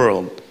whole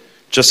world,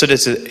 just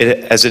as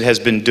it has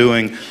been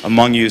doing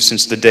among you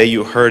since the day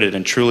you heard it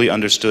and truly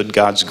understood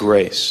God's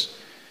grace.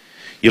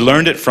 You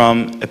learned it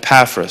from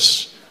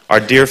Epaphras,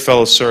 our dear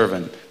fellow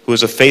servant, who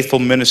is a faithful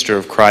minister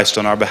of Christ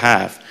on our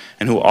behalf,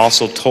 and who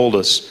also told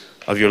us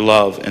of your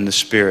love in the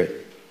Spirit.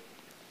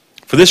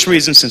 For this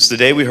reason, since the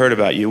day we heard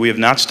about you, we have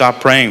not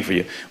stopped praying for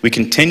you. We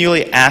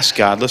continually ask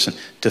God, listen,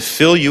 to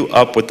fill you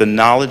up with the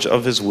knowledge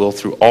of his will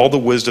through all the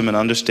wisdom and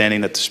understanding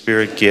that the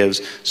Spirit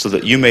gives, so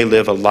that you may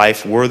live a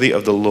life worthy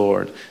of the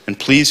Lord and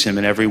please him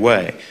in every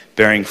way,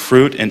 bearing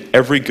fruit in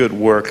every good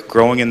work,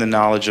 growing in the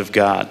knowledge of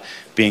God,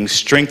 being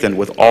strengthened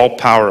with all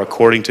power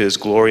according to his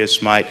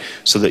glorious might,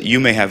 so that you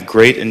may have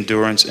great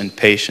endurance and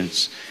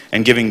patience,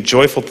 and giving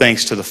joyful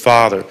thanks to the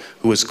Father,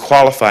 who has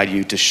qualified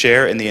you to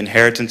share in the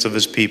inheritance of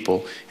his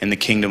people in the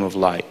kingdom of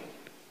light.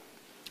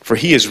 For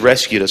he has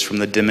rescued us from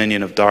the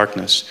dominion of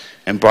darkness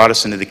and brought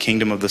us into the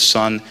kingdom of the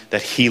Son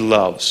that he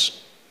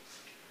loves,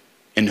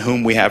 in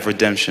whom we have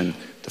redemption,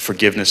 the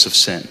forgiveness of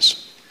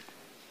sins.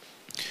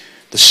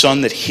 The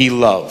Son that he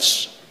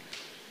loves.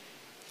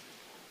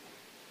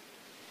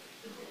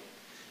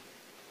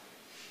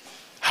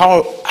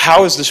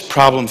 How is this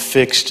problem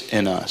fixed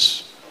in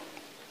us?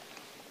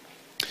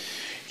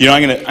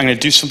 I'm going to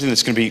do something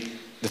that's going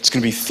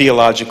to be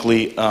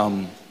theologically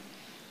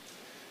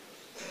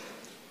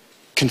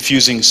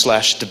confusing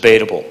 /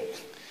 debatable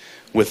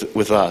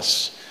with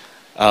us.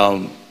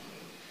 But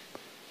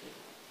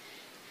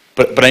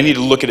I need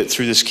to look at it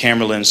through this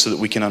camera lens so that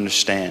we can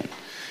understand.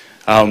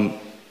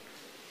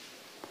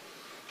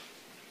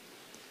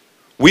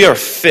 We are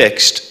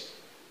fixed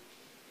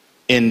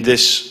in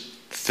this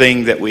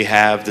thing that we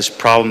have, this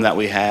problem that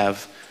we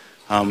have,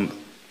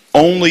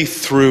 only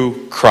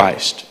through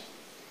Christ.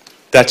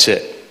 That's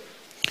it.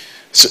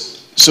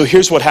 So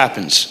here's what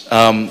happens.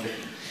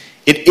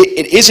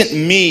 It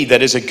isn't me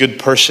that is a good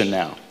person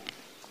now.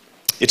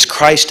 It's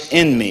Christ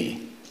in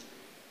me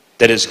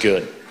that is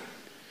good.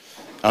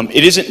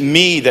 It isn't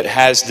me that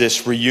has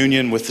this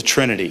reunion with the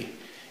Trinity.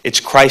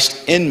 It's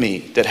Christ in me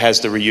that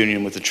has the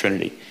reunion with the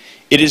Trinity.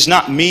 It is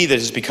not me that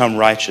has become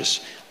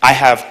righteous. I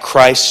have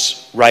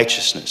Christ's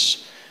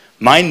righteousness.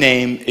 My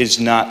name is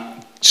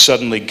not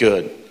suddenly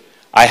good.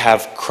 I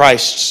have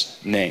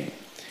Christ's name.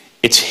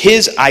 It's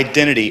his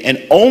identity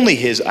and only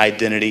his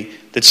identity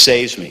that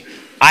saves me.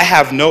 I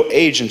have no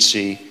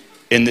agency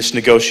in this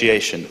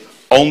negotiation.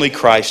 Only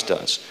Christ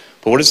does.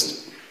 But what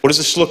does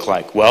this look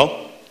like?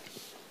 Well,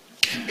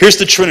 here's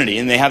the Trinity,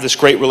 and they have this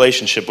great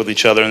relationship with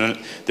each other, and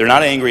they're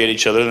not angry at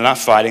each other, they're not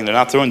fighting, they're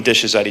not throwing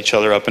dishes at each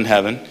other up in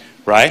heaven,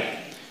 right?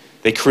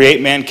 They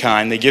create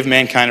mankind, they give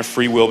mankind a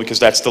free will because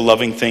that's the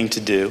loving thing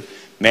to do.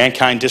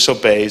 Mankind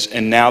disobeys,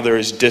 and now there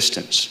is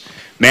distance.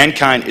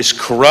 Mankind is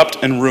corrupt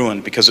and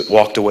ruined because it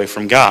walked away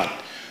from God.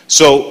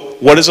 So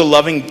what does a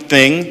loving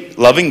thing,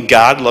 loving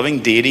God, loving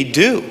deity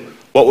do?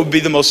 What would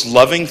be the most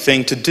loving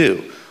thing to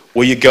do?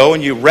 Well, you go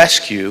and you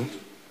rescue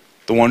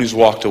the one who's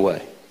walked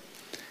away.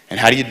 And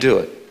how do you do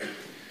it?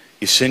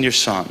 You send your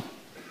son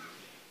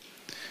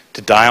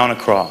to die on a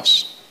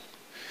cross.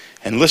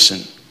 And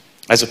listen,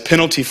 as a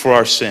penalty for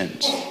our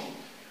sins,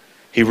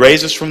 he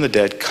raises from the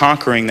dead,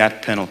 conquering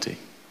that penalty,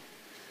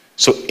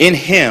 So in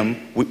him,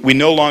 we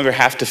no longer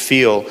have to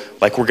feel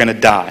like we're going to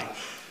die.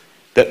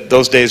 That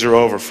those days are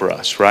over for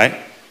us, right?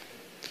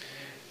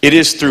 It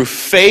is through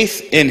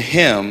faith in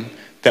him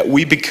that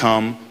we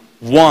become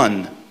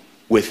one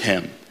with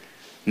him,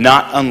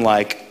 not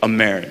unlike a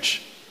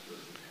marriage.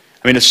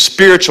 I mean, a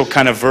spiritual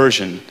kind of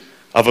version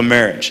of a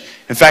marriage.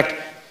 In fact,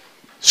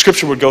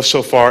 Scripture would go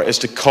so far as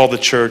to call the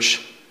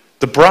church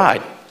the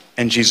bride,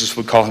 and Jesus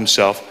would call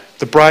himself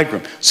the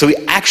bridegroom. So he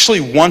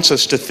actually wants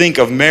us to think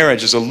of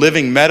marriage as a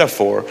living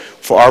metaphor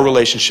for our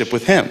relationship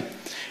with him.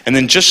 And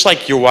then just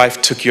like your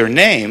wife took your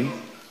name,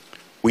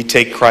 we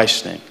take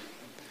Christ's name,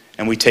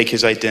 and we take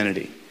his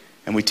identity,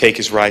 and we take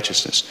his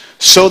righteousness.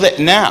 So that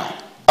now,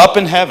 up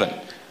in heaven,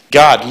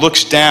 God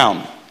looks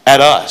down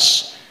at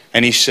us,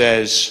 and he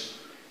says,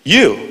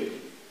 you're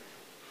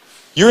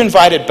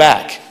invited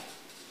back,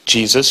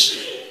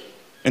 Jesus.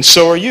 And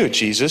so are you,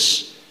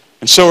 Jesus.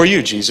 And so are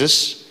you,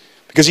 Jesus.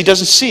 Because he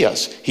doesn't see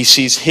us. He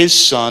sees his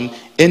Son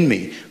in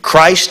me.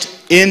 Christ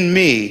in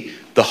me,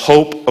 the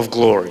hope of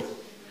glory.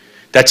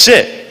 That's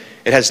it.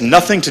 It has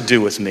nothing to do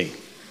with me.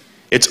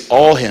 It's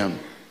all him. It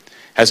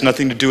has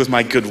nothing to do with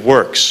my good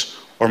works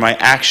or my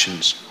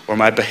actions or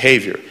my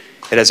behavior.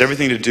 It has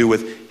everything to do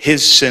with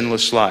his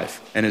sinless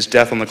life and his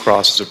death on the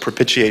cross as a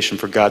propitiation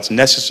for God's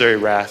necessary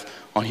wrath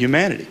on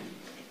humanity.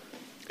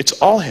 It's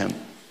all him.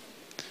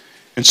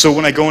 And so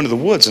when I go into the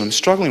woods and I'm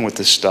struggling with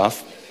this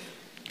stuff,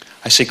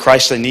 I say,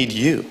 Christ, I need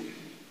you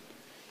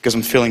because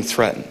I'm feeling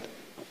threatened.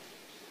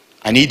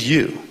 I need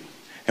you.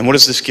 And what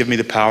does this give me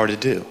the power to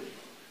do?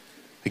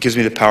 It gives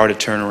me the power to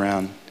turn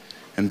around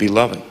and be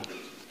loving.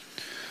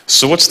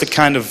 So what's the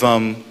kind of,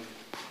 well,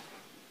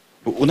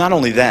 not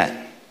only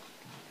that,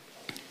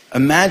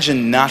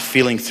 imagine not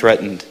feeling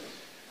threatened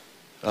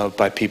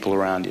by people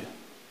around you.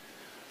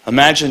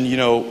 Imagine,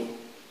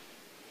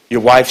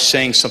 your wife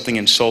saying something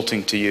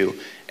insulting to you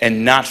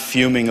and not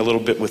fuming a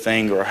little bit with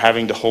anger or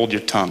having to hold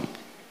your tongue.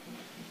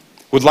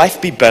 Would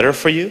life be better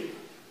for you?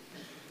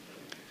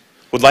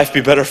 Would life be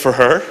better for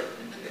her?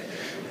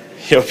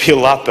 It would be a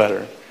lot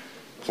better.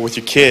 Or with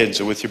your kids,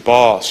 or with your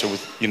boss, or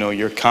with,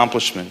 your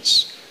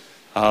accomplishments.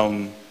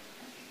 You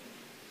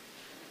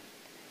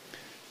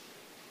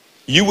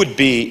would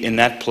be in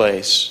that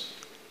place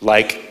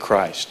like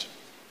Christ.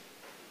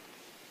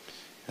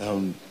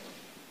 I'm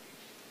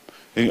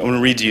going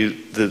to read to you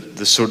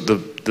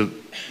the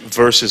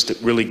verses that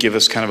really give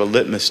us kind of a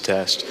litmus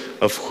test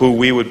of who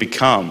we would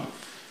become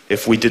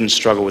if we didn't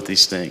struggle with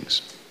these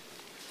things.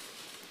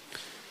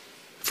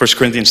 1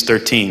 Corinthians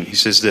 13, he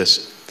says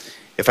this,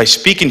 if I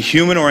speak in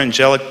human or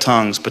angelic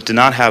tongues but do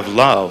not have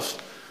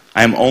love,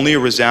 I am only a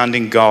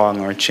resounding gong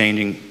or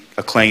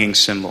a clanging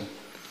cymbal.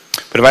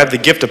 But if I have the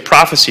gift of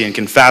prophecy and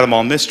can fathom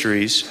all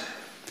mysteries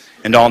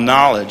and all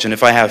knowledge, and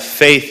if I have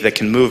faith that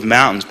can move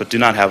mountains but do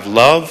not have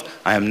love,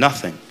 I am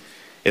nothing.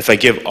 If I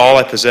give all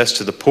I possess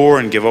to the poor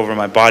and give over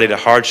my body to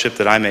hardship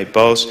that I may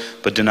boast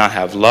but do not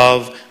have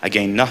love, I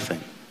gain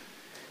nothing.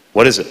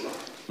 What is it?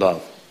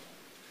 Love.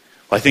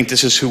 Well, I think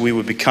this is who we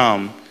would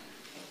become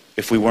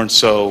if we weren't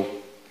so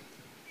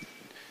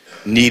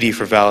needy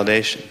for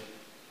validation.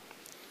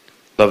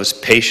 Love is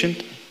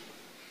patient.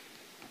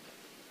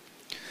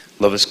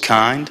 Love is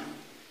kind.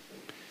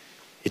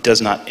 It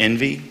does not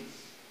envy.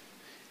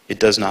 It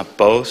does not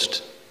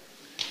boast.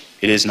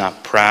 It is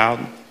not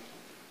proud.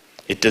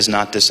 It does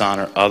not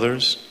dishonor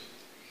others.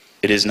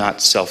 It is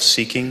not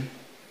self-seeking.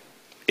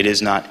 It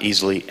is not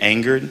easily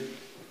angered.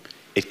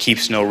 It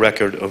keeps no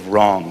record of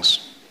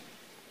wrongs.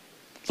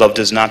 Love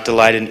does not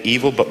delight in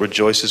evil, but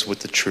rejoices with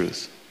the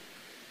truth.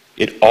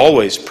 It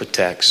always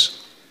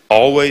protects,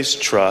 always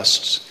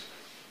trusts,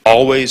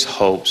 always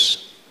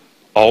hopes,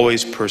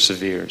 always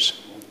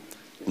perseveres.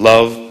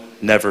 Love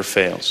never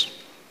fails.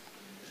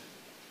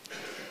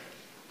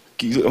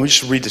 Let me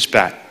just read this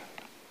back.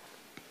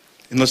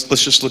 And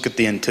let's just look at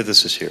the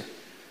antithesis here.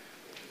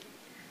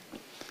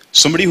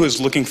 Somebody who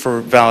is looking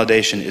for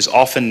validation is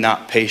often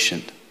not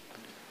patient.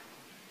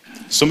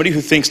 Somebody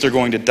who thinks they're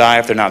going to die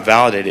if they're not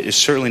validated is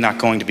certainly not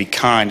going to be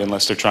kind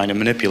unless they're trying to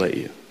manipulate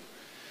you.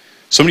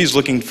 Somebody who's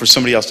looking for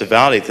somebody else to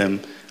validate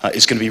them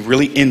is going to be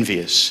really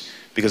envious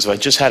because if I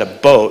just had a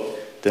boat,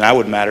 then I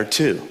would matter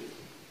too.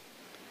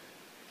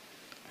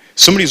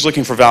 Somebody who's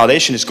looking for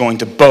validation is going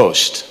to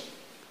boast.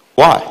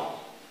 Why?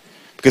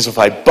 Because if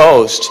I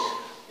boast,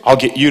 I'll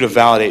get you to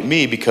validate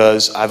me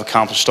because I've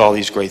accomplished all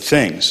these great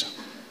things.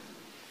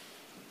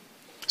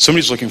 Somebody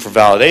who's looking for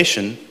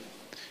validation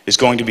is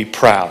going to be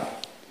proud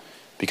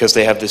because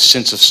they have this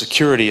sense of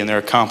security in their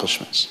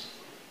accomplishments.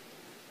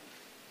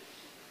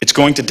 It's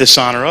going to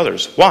dishonor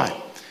others. Why?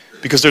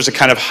 Because there's a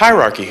kind of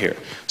hierarchy here.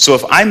 So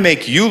if I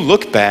make you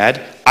look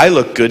bad, I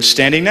look good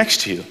standing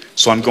next to you.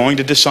 So I'm going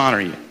to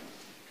dishonor you.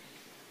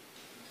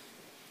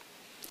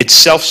 It's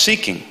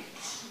self-seeking.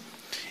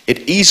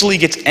 It easily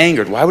gets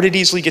angered. Why would it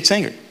easily get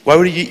angered? Why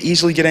would it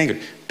easily get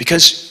angered?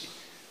 Because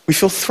we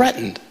feel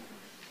threatened.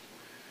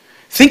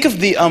 Think of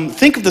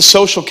the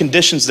social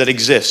conditions that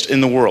exist in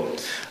the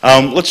world.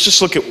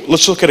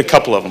 Let's look at a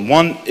couple of them.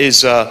 One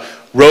is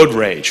road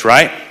rage,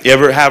 right? You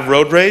ever have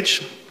road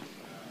rage?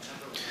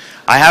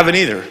 I haven't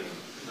either.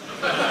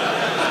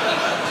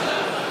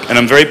 And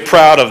I'm very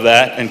proud of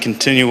that and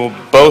continue to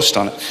boast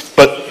on it.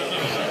 But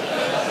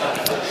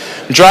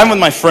I'm driving with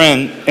my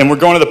friend, and we're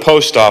going to the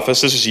post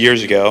office. This was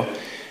years ago.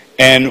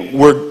 And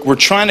we're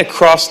trying to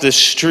cross this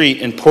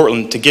street in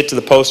Portland to get to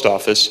the post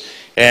office.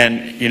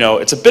 And, you know,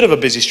 it's a bit of a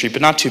busy street,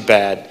 but not too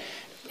bad.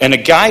 And a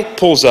guy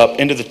pulls up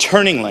into the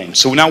turning lane.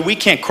 So now we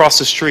can't cross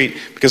the street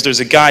because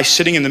there's a guy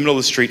sitting in the middle of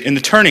the street in the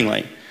turning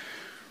lane.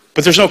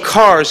 But there's no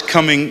cars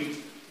coming.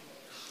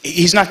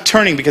 He's not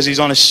turning because he's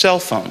on his cell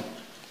phone.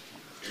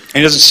 And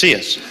he doesn't see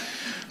us.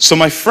 So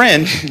my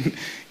friend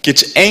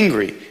gets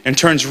angry and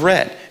turns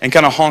red and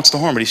kind of honks the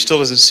horn, but he still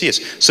doesn't see us.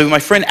 So my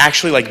friend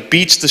actually like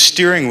beats the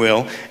steering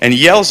wheel and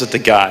yells at the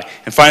guy.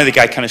 And finally the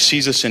guy kind of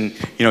sees us and,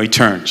 you know, he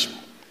turns.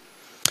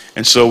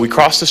 And so we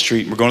cross the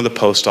street, and we're going to the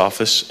post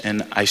office,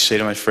 and I say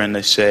to my friend,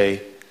 I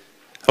say,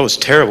 that was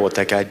terrible what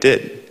that guy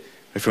did.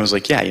 My friend was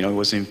like, yeah, you know, he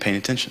wasn't even paying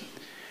attention.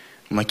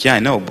 I'm like, yeah, I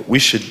know, but we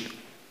should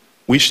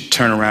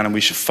turn around and we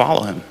should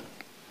follow him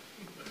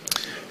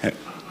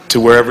to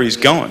wherever he's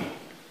going.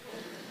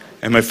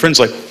 And my friend's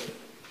like,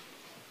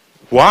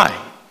 why?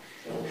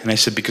 And I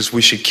said, because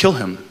we should kill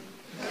him.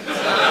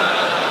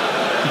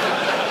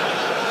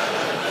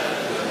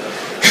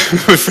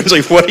 My friend's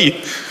like, what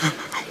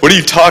are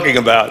you talking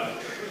about?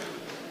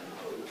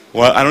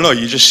 Well, I don't know,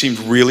 you just seemed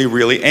really,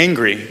 really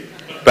angry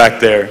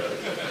back there.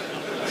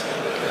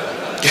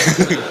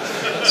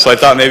 So I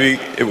thought maybe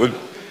it would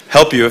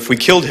help you if we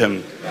killed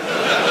him.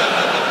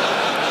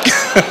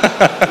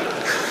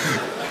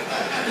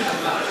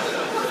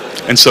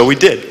 And so we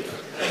did.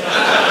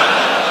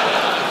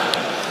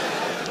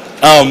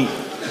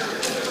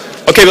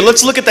 Okay, but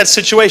let's look at that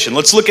situation.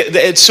 Let's look at,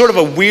 it's sort of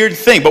a weird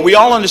thing, but we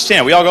all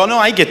understand. We all go, no,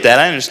 I get that,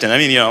 I understand. I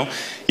mean, you know,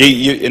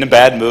 you're in a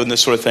bad mood and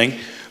this sort of thing.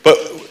 But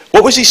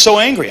what was he so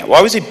angry at?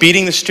 Why was he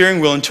beating the steering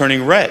wheel and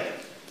turning red?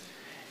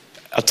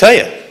 I'll tell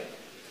you.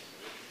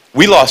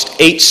 We lost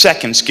 8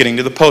 seconds getting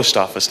to the post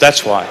office.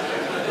 That's why.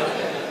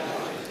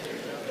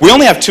 We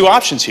only have 2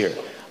 options here.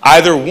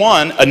 Either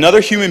one,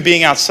 another human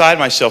being outside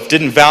myself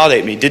didn't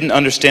validate me, didn't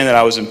understand that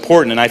I was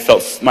important, and I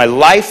felt, my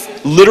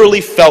life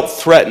literally felt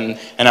threatened,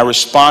 and I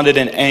responded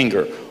in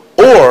anger.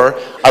 Or,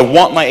 I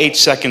want my 8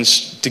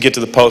 seconds to get to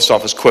the post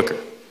office quicker.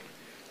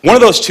 One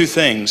of those 2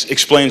 things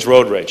explains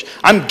road rage.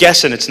 I'm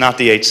guessing it's not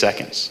the 8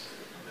 seconds.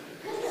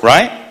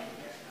 Right?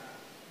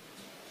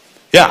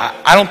 Yeah,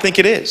 I don't think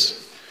it is.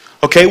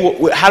 Okay,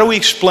 well, how do we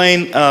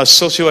explain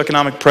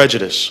socioeconomic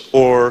prejudice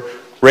or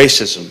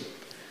racism?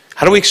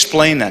 How do we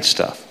explain that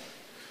stuff?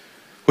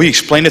 Well, you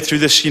explain it through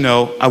this, you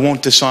know, I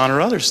won't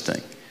dishonor others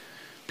thing.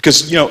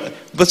 Because, you know,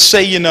 let's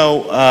say, you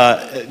know,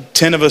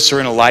 10 of us are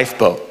in a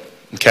lifeboat,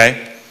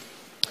 okay?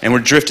 And we're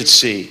adrift at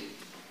sea.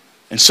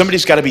 And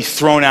somebody's got to be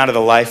thrown out of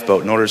the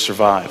lifeboat in order to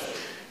survive.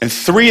 And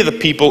 3 of the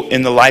people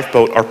in the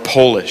lifeboat are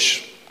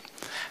Polish.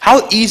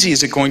 How easy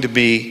is it going to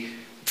be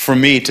for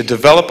me to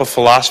develop a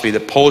philosophy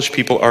that Polish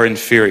people are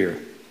inferior?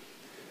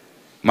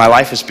 My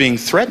life is being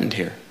threatened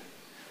here.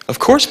 Of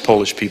course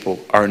Polish people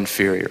are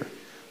inferior.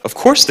 Of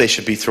course they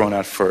should be thrown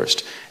out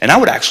first. And I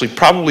would actually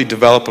probably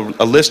develop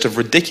a list of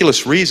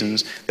ridiculous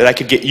reasons that I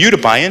could get you to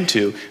buy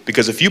into,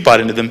 because if you bought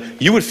into them,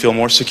 you would feel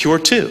more secure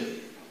too.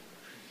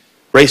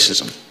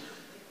 Racism.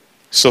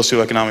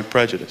 Socioeconomic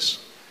prejudice.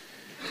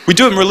 We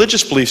do it in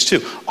religious beliefs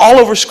too. All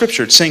over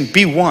Scripture it's saying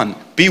be one,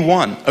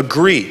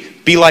 agree,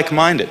 be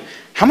like-minded.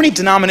 How many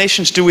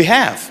denominations do we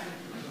have?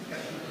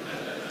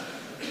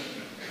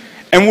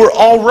 And we're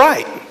all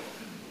right.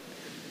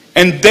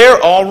 And they're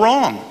all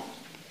wrong.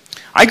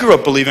 I grew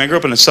up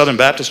in a Southern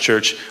Baptist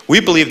church. We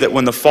believed that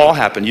when the fall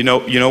happened, you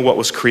know what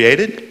was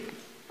created?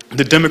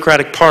 The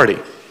Democratic Party.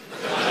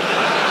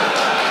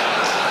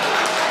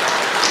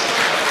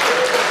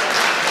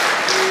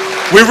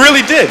 We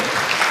really did.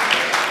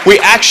 We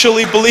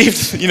actually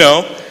believed, you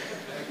know.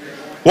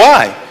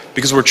 Why?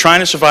 Because we're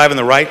trying to survive in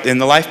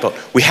the lifeboat.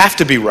 We have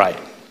to be right.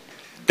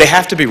 They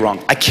have to be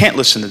wrong. I can't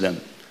listen to them.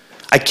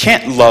 I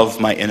can't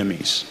love my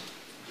enemies.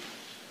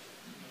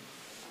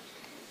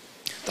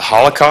 The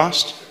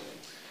Holocaust,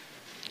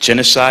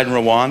 genocide in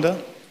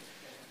Rwanda,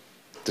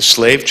 the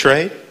slave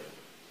trade.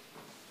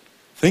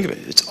 Think of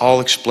it. It's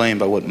all explained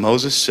by what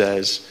Moses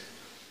says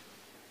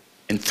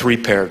in 3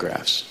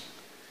 paragraphs.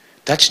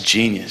 That's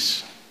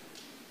genius.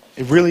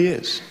 It really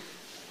is.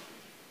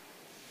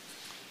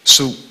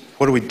 So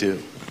what do we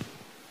do?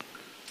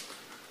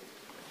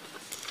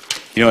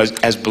 You know,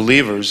 as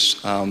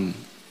believers,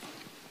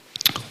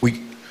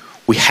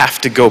 we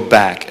have to go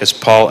back, as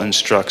Paul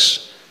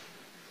instructs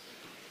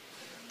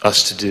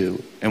us to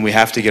do, and we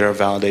have to get our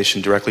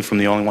validation directly from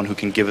the only one who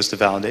can give us the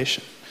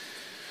validation.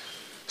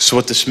 So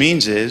what this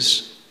means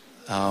is,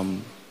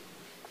 when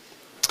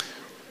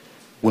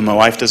my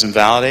wife doesn't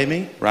validate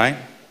me, right?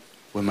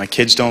 When my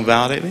kids don't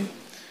validate me,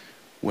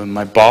 when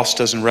my boss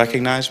doesn't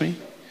recognize me,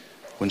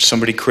 when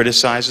somebody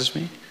criticizes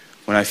me,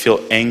 when I feel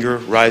anger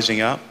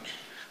rising up,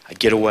 I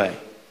get away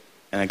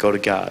and I go to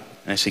God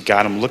and I say,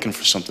 God, I'm looking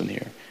for something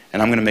here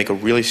and I'm going to make a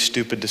really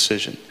stupid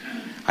decision.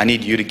 I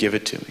need you to give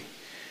it to me.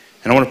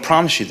 And I want to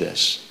promise you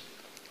this.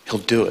 He'll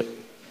do it.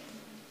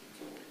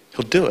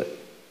 He'll do it.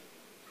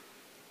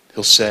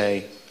 He'll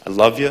say, I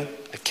love you.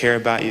 I care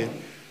about you.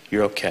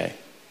 You're okay.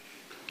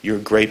 You're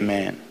a great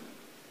man.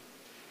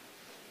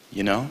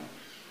 You know?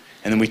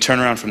 And then we turn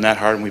around from that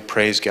heart and we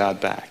praise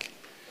God back.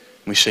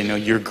 And we say, no,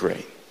 you're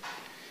great.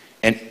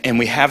 And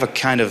we have a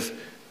kind of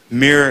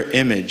mirror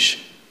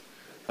image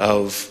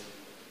of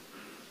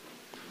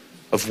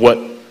what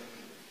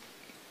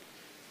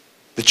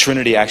the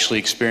Trinity actually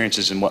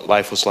experiences and what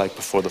life was like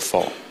before the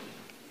fall.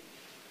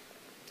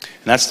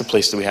 And that's the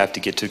place that we have to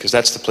get to, because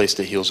that's the place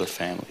that heals our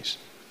families.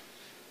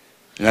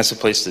 And that's the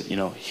place that,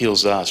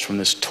 heals us from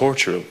this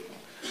torture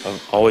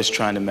of always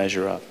trying to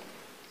measure up.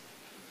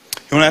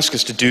 I want to ask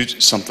us to do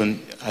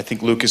something. I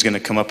think Luke is going to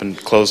come up and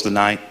close the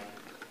night.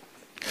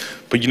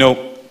 But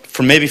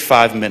for maybe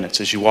 5 minutes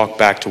as you walk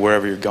back to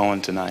wherever you're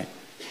going tonight,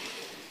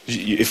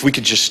 if we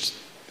could just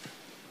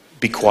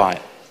be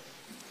quiet.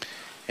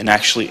 And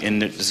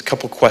there's a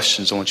couple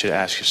questions I want you to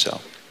ask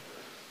yourself.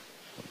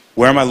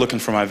 Where am I looking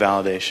for my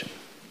validation?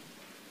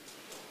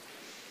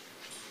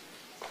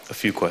 A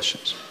few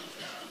questions.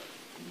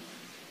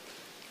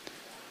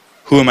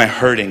 Who am I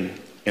hurting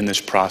in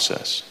this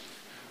process?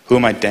 Who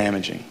am I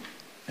damaging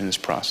in this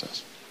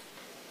process?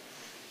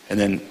 And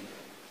then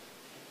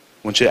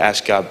I want you to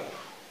ask God,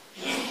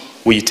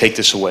 will you take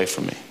this away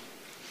from me?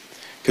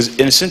 Because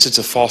in a sense, it's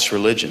a false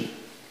religion,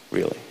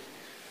 really.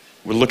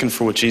 We're looking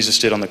for what Jesus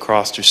did on the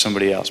cross through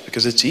somebody else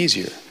because it's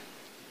easier,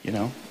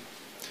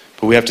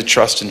 But we have to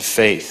trust in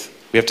faith.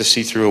 We have to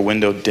see through a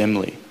window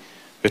dimly.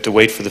 We have to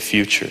wait for the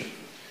future.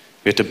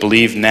 We have to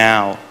believe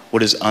now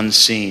what is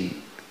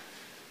unseen.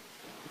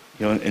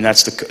 And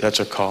that's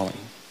our calling.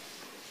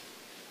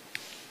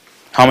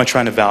 How am I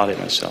trying to validate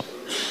myself?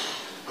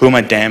 Who am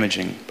I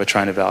damaging by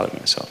trying to validate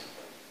myself?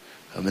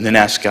 And then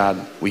ask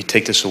God, will you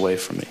take this away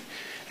from me?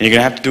 And you're going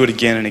to have to do it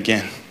again and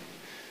again.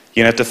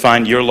 You're going to have to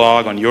find your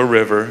log on your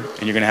river,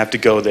 and you're going to have to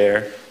go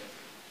there,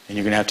 and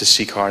you're going to have to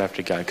seek hard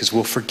after God, because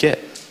we'll forget.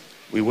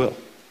 We will.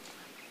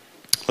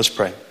 Let's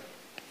pray.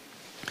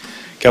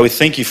 God, we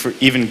thank you for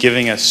even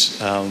giving us,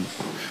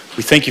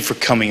 we thank you for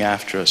coming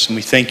after us, and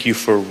we thank you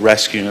for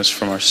rescuing us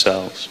from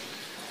ourselves.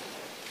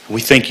 We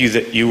thank you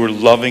that you were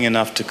loving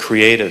enough to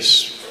create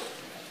us.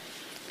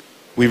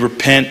 We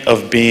repent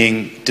of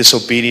being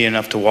disobedient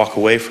enough to walk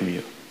away from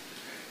you.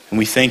 And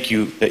we thank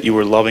you that you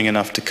were loving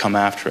enough to come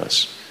after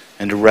us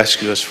and to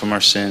rescue us from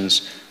our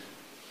sins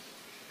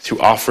through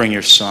offering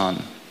your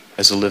Son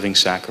as a living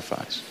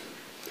sacrifice.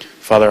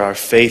 Father, our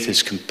faith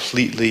is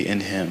completely in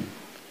him.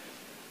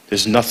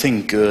 There's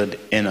nothing good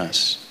in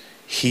us.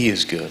 He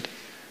is good.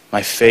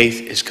 My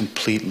faith is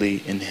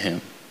completely in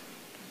him.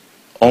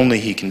 Only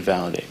he can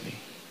validate me.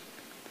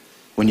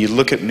 When you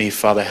look at me,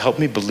 Father, help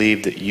me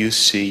believe that you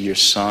see your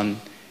Son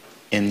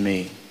in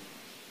me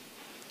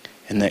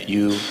and that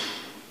you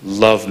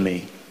love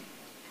me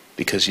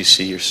because you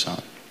see your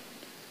Son.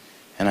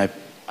 And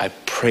I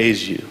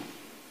praise you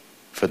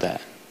for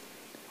that.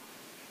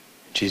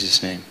 In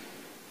Jesus' name,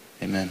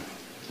 amen.